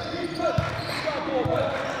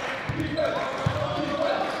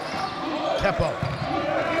 Kepo.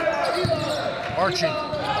 Archie.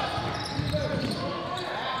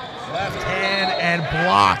 Left hand and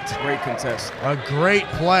blocked. Great contest. A great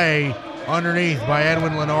play underneath by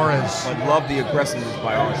Edwin Linares. I love the aggressiveness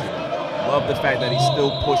by Archie. Love the fact that he's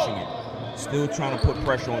still pushing it. Still trying to put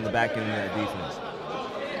pressure on the back end of that defense.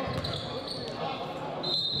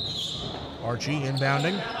 Archie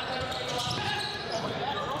inbounding.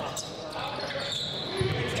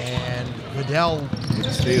 And Vidal with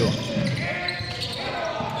the steal.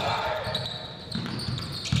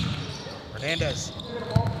 Hernandez.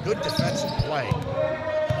 Good defensive play.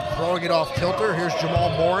 Throwing it off kilter. Here's Jamal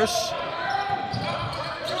Morris.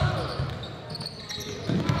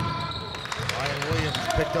 Ryan Williams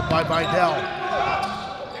picked up by Vidal.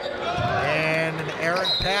 And an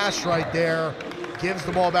errant pass right there. Gives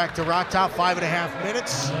the ball back to Rocktop. 5.5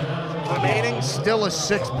 minutes remaining. Still a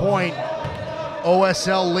 6-point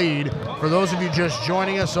OSL lead. For those of you just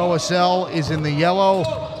joining us, OSL is in the yellow,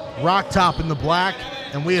 Rocktop in the black,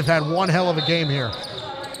 and we have had one hell of a game here.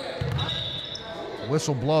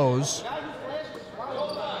 Whistle blows.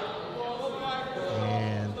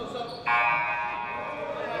 And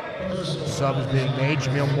sub is being made.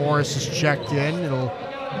 Jamil Morris is checked in. It'll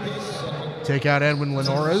take out Edwin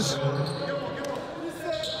Linares.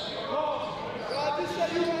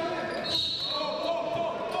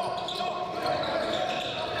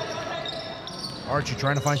 Archie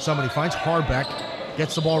trying to find somebody, finds Harbeck,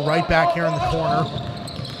 gets the ball right back here in the corner.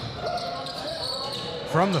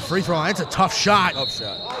 From the free throw line, it's a tough shot. Tough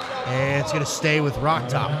shot. And it's going to stay with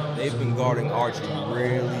Rocktop. They've been guarding Archie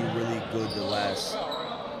really, really good the last,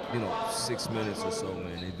 6 minutes or so,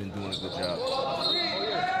 man. They've been doing a good job.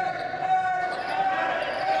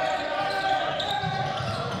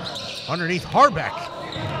 Underneath Harbeck.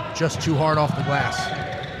 Just too hard off the glass.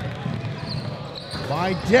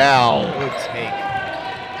 Vidal. Good take.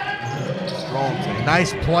 Strong take.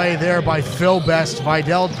 Nice play there by Phil Best.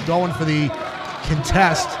 Vidal going for the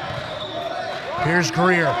contest. Here's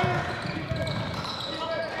Greer.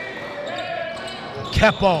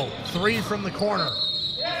 Kepo, 3 from the corner.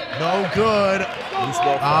 No good.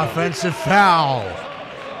 Offensive foul.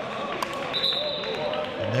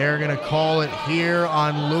 And they're going to call it here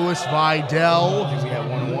on Luis Vidal. I think we have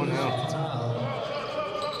 1-1 now.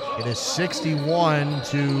 It is 61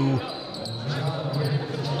 to...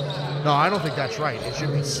 No, I don't think that's right. It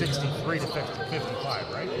should be 63 to 55,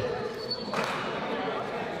 right?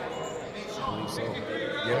 I believe so.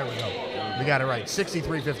 Yeah, there we go. We got it right.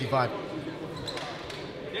 63-55.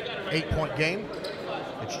 8-point game.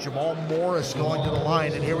 It's Jamal Morris going to the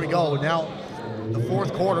line, and here we go. Now, the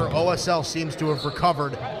fourth quarter, OSL seems to have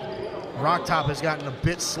recovered. Rocktop has gotten a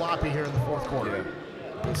bit sloppy here in the fourth quarter. Yeah.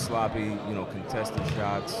 A bit sloppy, you know, contested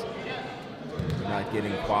shots. We're not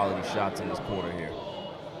getting quality shots in this quarter here.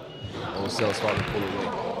 OSL starting to pull away.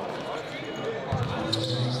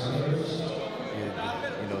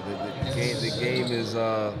 You know, the game is,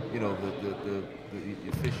 you know, the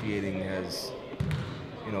officiating has,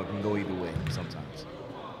 you know, it can go either way sometimes.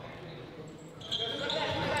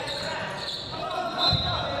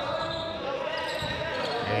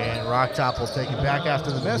 And Rocktop will take it back after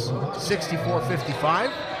the miss.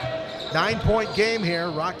 64-55. 9-point game here.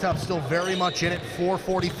 Rocktop still very much in it.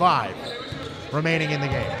 4:45 remaining in the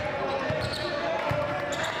game.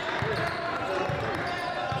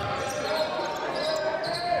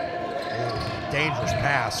 Dangerous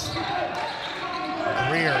pass.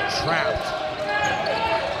 Greer trapped.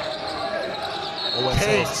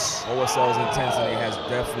 OSL's intensity has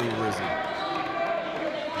definitely risen.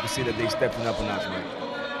 You can see that they're stepping up a notch, Mike.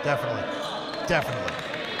 Definitely. Definitely.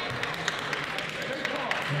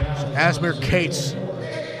 So Asmir Cates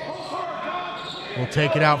will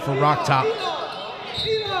take it out for Rocktop.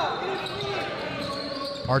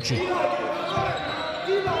 Archie.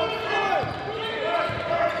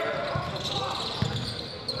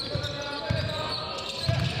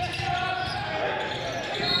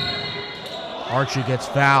 Archie gets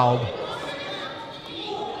fouled.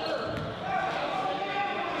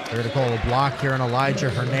 They're going to call a block here on Elijah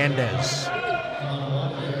Hernandez.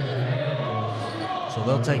 So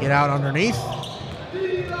they'll take it out underneath.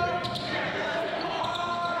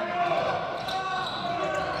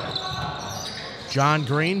 John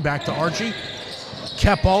Green back to Archie.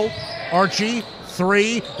 Kepo, Archie,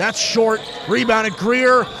 3. That's short. Rebounded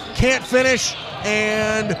Greer. Can't finish.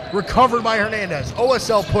 And recovered by Hernandez.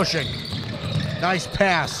 OSL pushing. Nice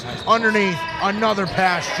pass. Underneath, another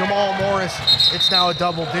pass. Jamal Morris. It's now a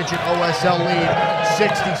double-digit OSL lead.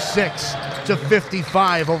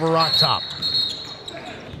 66-55 over Rocktop.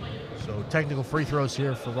 So technical free throws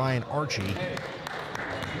here for Ryan Archie.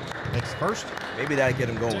 Makes first. Maybe that'll get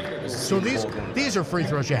him going. So these are free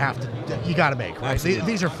throws you got to make, right?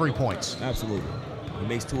 These are free points. Absolutely. He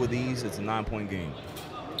makes 2 of these, it's a 9-point game.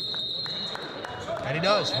 And he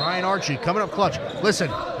does. Ryan Archie coming up clutch.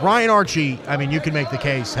 Listen, Ryan Archie, I mean, you can make the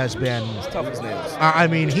case, has been... He's tough as nails. I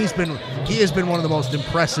mean, he has been one of the most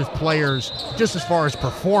impressive players just as far as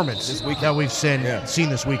performance that we've seen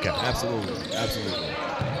this weekend. Absolutely. Absolutely.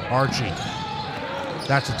 Archie.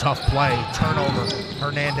 That's a tough play. Turnover.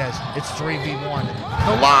 Hernandez. It's 3v1.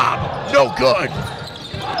 The lob. No good.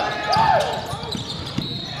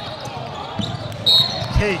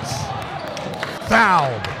 Cates.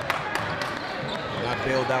 Fouled. Not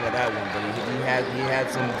bailed out of that one, but he had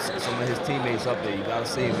some of his teammates up there. You got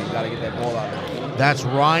to save him. You got to get that ball out of there. That's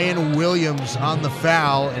Ryan Williams on the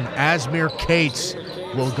foul, and Asmir Cates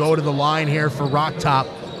will go to the line here for Rocktop.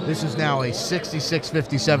 This is now a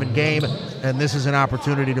 66-57 game, and this is an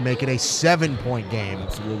opportunity to make it a 7-point game.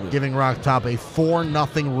 Absolutely. Giving Rocktop a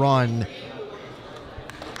 4-0 run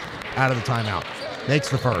out of the timeout. Makes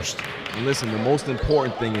the first. And listen, the most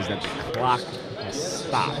important thing is that the clock has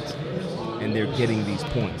stopped, and they're getting these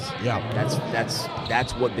points. Yeah.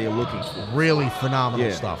 That's what they're looking for. Really phenomenal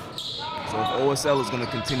stuff. So if OSL is going to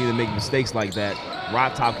continue to make mistakes like that,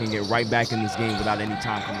 Rocktop can get right back in this game without any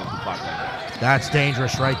time coming up the clock. That's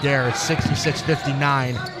dangerous right there. It's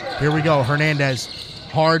 66-59. Here we go. Hernandez.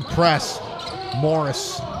 Hard press.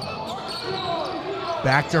 Morris.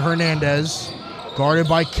 Back to Hernandez. Guarded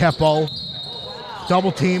by Kepo.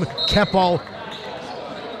 Double team. Kepo.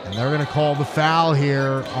 And they're going to call the foul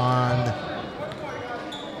here on...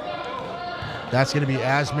 That's going to be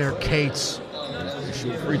Asmir Cates. They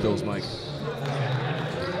shoot free throws, Mike.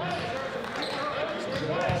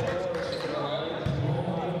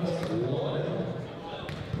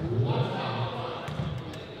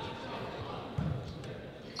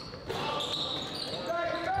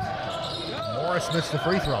 almost missed the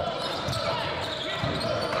free throw.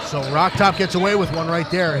 So Rocktop gets away with one right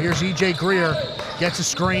there. Here's E.J. Greer, gets a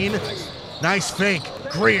screen. Nice fake,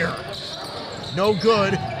 Greer. No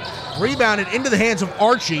good. Rebounded into the hands of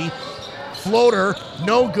Archie. Floater,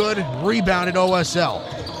 no good. Rebounded OSL.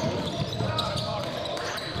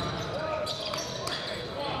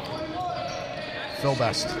 Phil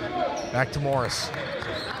Best, back to Morris.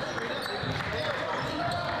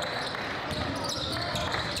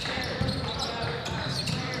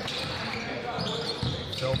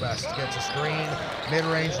 Phil Best gets a screen,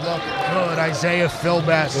 mid-range look, good. Isaiah Phil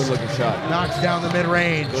Best. Good looking shot. Knocks down the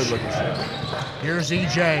mid-range. Good looking shot. Here's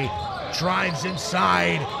EJ, drives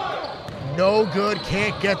inside. No good,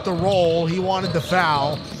 can't get the roll. He wanted the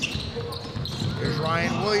foul. Here's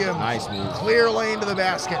Ryan Williams. Nice move. Clear lane to the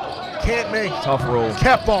basket. Can't make. Tough roll.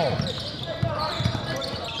 Kepo.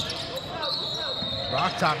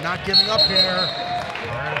 Rocktop not giving up here.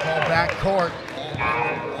 They're going to call back court.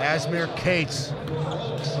 Asmir Cates.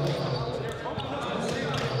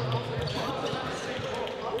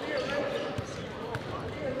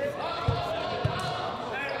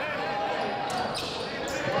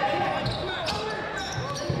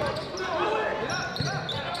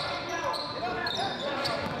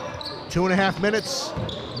 Two and a half minutes,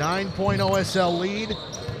 9-point OSL lead.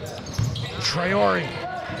 Traore,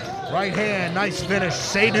 right hand, nice finish.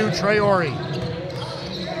 Seydou Traore.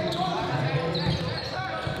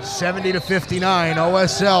 70-59,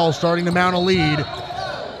 OSL starting to mount a lead.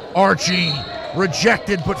 Archie,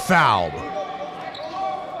 rejected but fouled.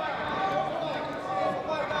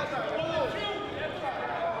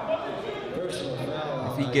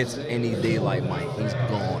 If he gets any daylight, Mike, he's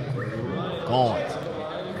gone. Gone.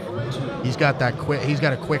 He's got that quick. He's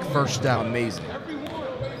got a quick first step. Amazing.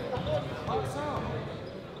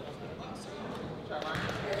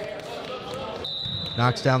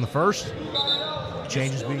 Knocks down the first.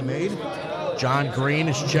 Changes being made. John Green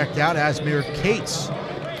is checked out. Asmir Cates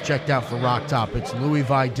checked out for Rocktop. It's Louis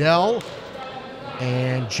Vidal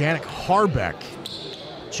and Janik Harbeck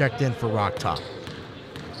checked in for Rocktop.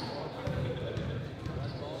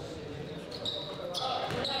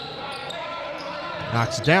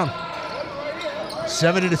 Knocks it down.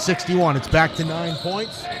 70-61. It's back to 9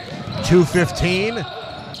 points. 2:15.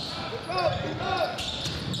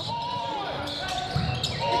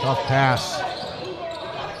 Tough pass.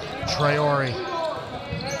 Traore.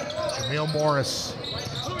 Jameel Morris.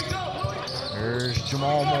 Here's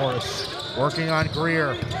Jamal Morris working on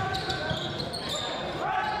Greer.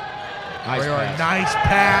 Nice Greer, pass. nice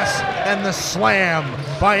pass and the slam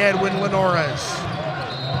by Edwin Linares.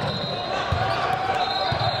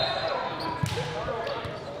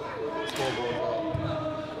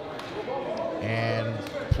 And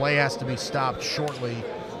play has to be stopped shortly.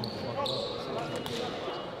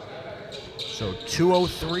 So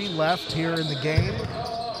 2:03 left here in the game.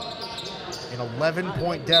 An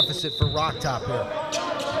 11-point deficit for Rocktop here.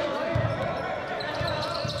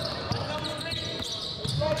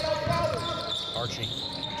 Archie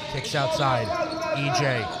kicks outside.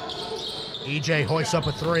 EJ hoists up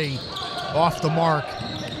a three. Off the mark.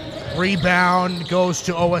 Rebound goes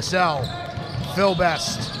to OSL. Phil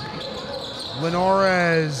Best.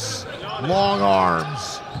 Linares. Long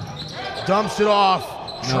arms. Dumps it off.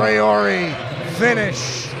 Traore.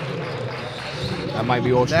 Finish. That might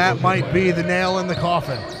be all. That might be the nail in the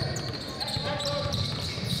coffin.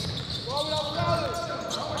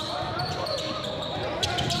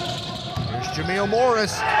 Here's Jameel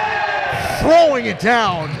Morris throwing it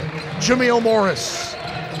down. Jameel Morris.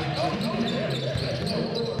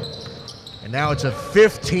 And now it's a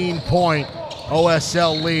 15-point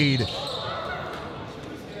OSL lead.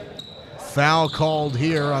 Foul called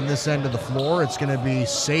here on this end of the floor. It's going to be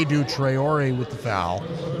Seydou Traore with the foul.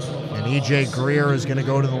 And EJ Greer is going to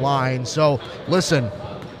go to the line. So, listen,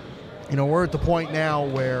 we're at the point now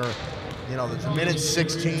where, there's a minute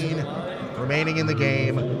 16 remaining in the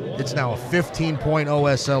game. It's now a 15-point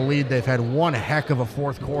OSL lead. They've had one heck of a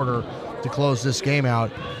fourth quarter to close this game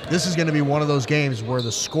out. This is going to be one of those games where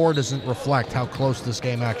the score doesn't reflect how close this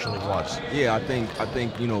game actually was. Yeah, I think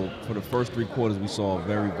for the first three quarters we saw a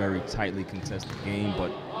very, very tightly contested game,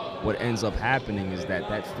 but what ends up happening is that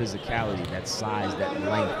physicality, that size, that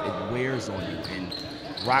length, it wears on you, and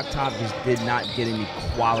Rocktop just did not get any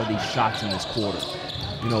quality shots in this quarter.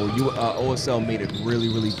 OSL made it really,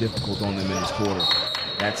 really difficult on them in this quarter.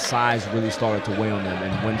 That size really started to weigh on them,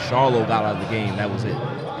 and when Charlo got out of the game, that was it.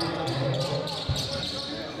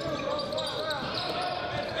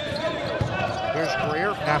 Here's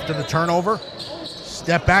Greer after the turnover.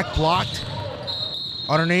 Step back blocked.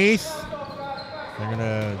 Underneath. They're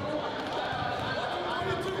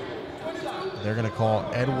They're going to call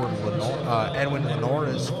Edwin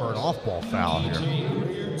Linares for an off-ball foul here.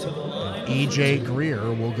 And E.J.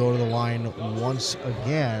 Greer will go to the line once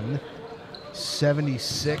again.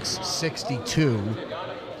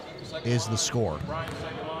 76-62 is the score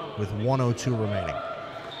with 1:02 remaining.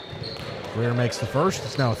 Greer makes the first.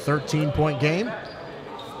 It's now a 13-point game.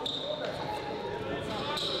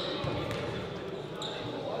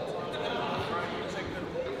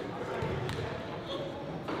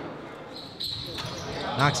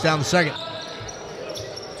 Knocks down the second.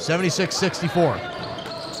 76-64.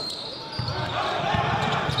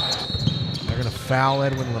 They're going to foul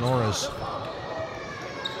Edwin Linares.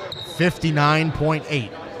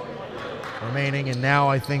 59.8 remaining, and now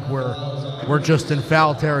I think we're just in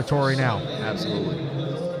foul territory now. Absolutely.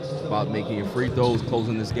 It's about making your free throws,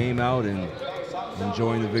 closing this game out, and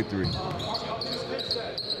enjoying the victory.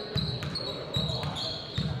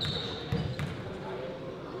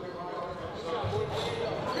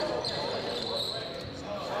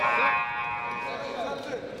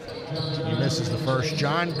 He misses the first.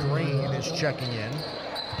 John Green is checking in.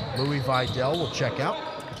 Louis Vidal will check out.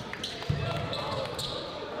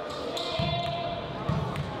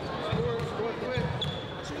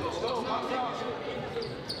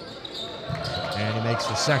 And he makes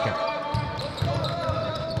the second.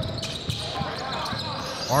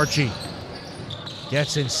 Archie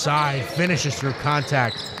gets inside, finishes through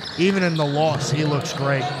contact. Even in the loss, he looks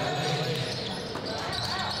great.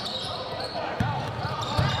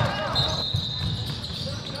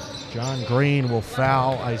 John Green will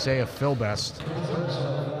foul Isaiah Philbest.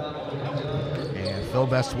 And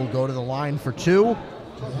Philbest will go to the line for two.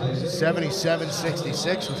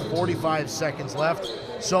 77-66 with 45 seconds left.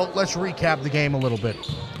 So let's recap the game a little bit,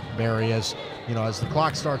 Barry. As you know, as the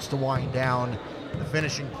clock starts to wind down, the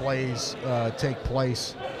finishing plays take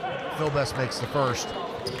place. Philbest makes the first.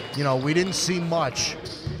 You know, we didn't see much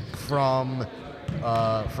from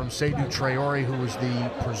Seydou Traore, who was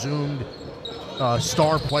the presumed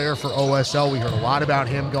star player for OSL. We heard a lot about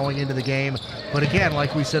him going into the game. But again,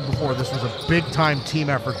 like we said before, this was a big-time team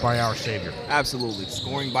effort by our Savior. Absolutely.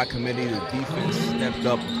 Scoring by committee. The defense stepped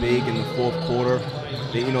up big in the fourth quarter.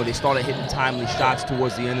 They started hitting timely shots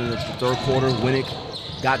towards the end of the third quarter. Winnick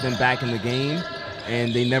got them back in the game,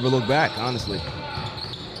 and they never looked back, honestly.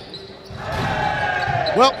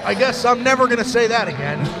 Well, I guess I'm never going to say that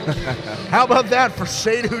again. How about that for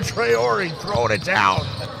Seydou Traore throwing it down?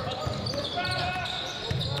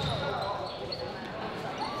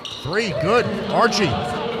 Three, good. Archie.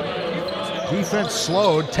 Defense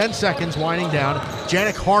slowed. 10 seconds winding down.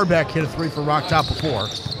 Janik Harbeck hit a three for Rocktop before.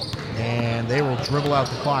 And they will dribble out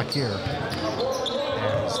the clock here.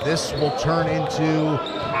 As this will turn into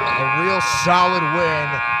a real solid win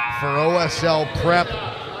for OSL Prep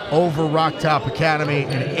over Rocktop Academy.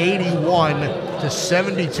 An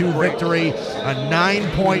 81-72 victory. A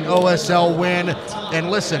 9-point OSL win.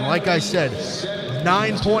 And listen, like I said,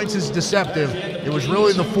 9 points is deceptive. It was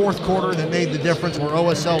really the fourth quarter that made the difference, where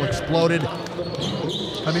OSL exploded.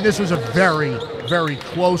 I mean, this was a very, very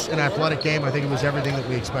close and athletic game. I think it was everything that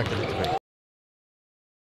we expected it to be.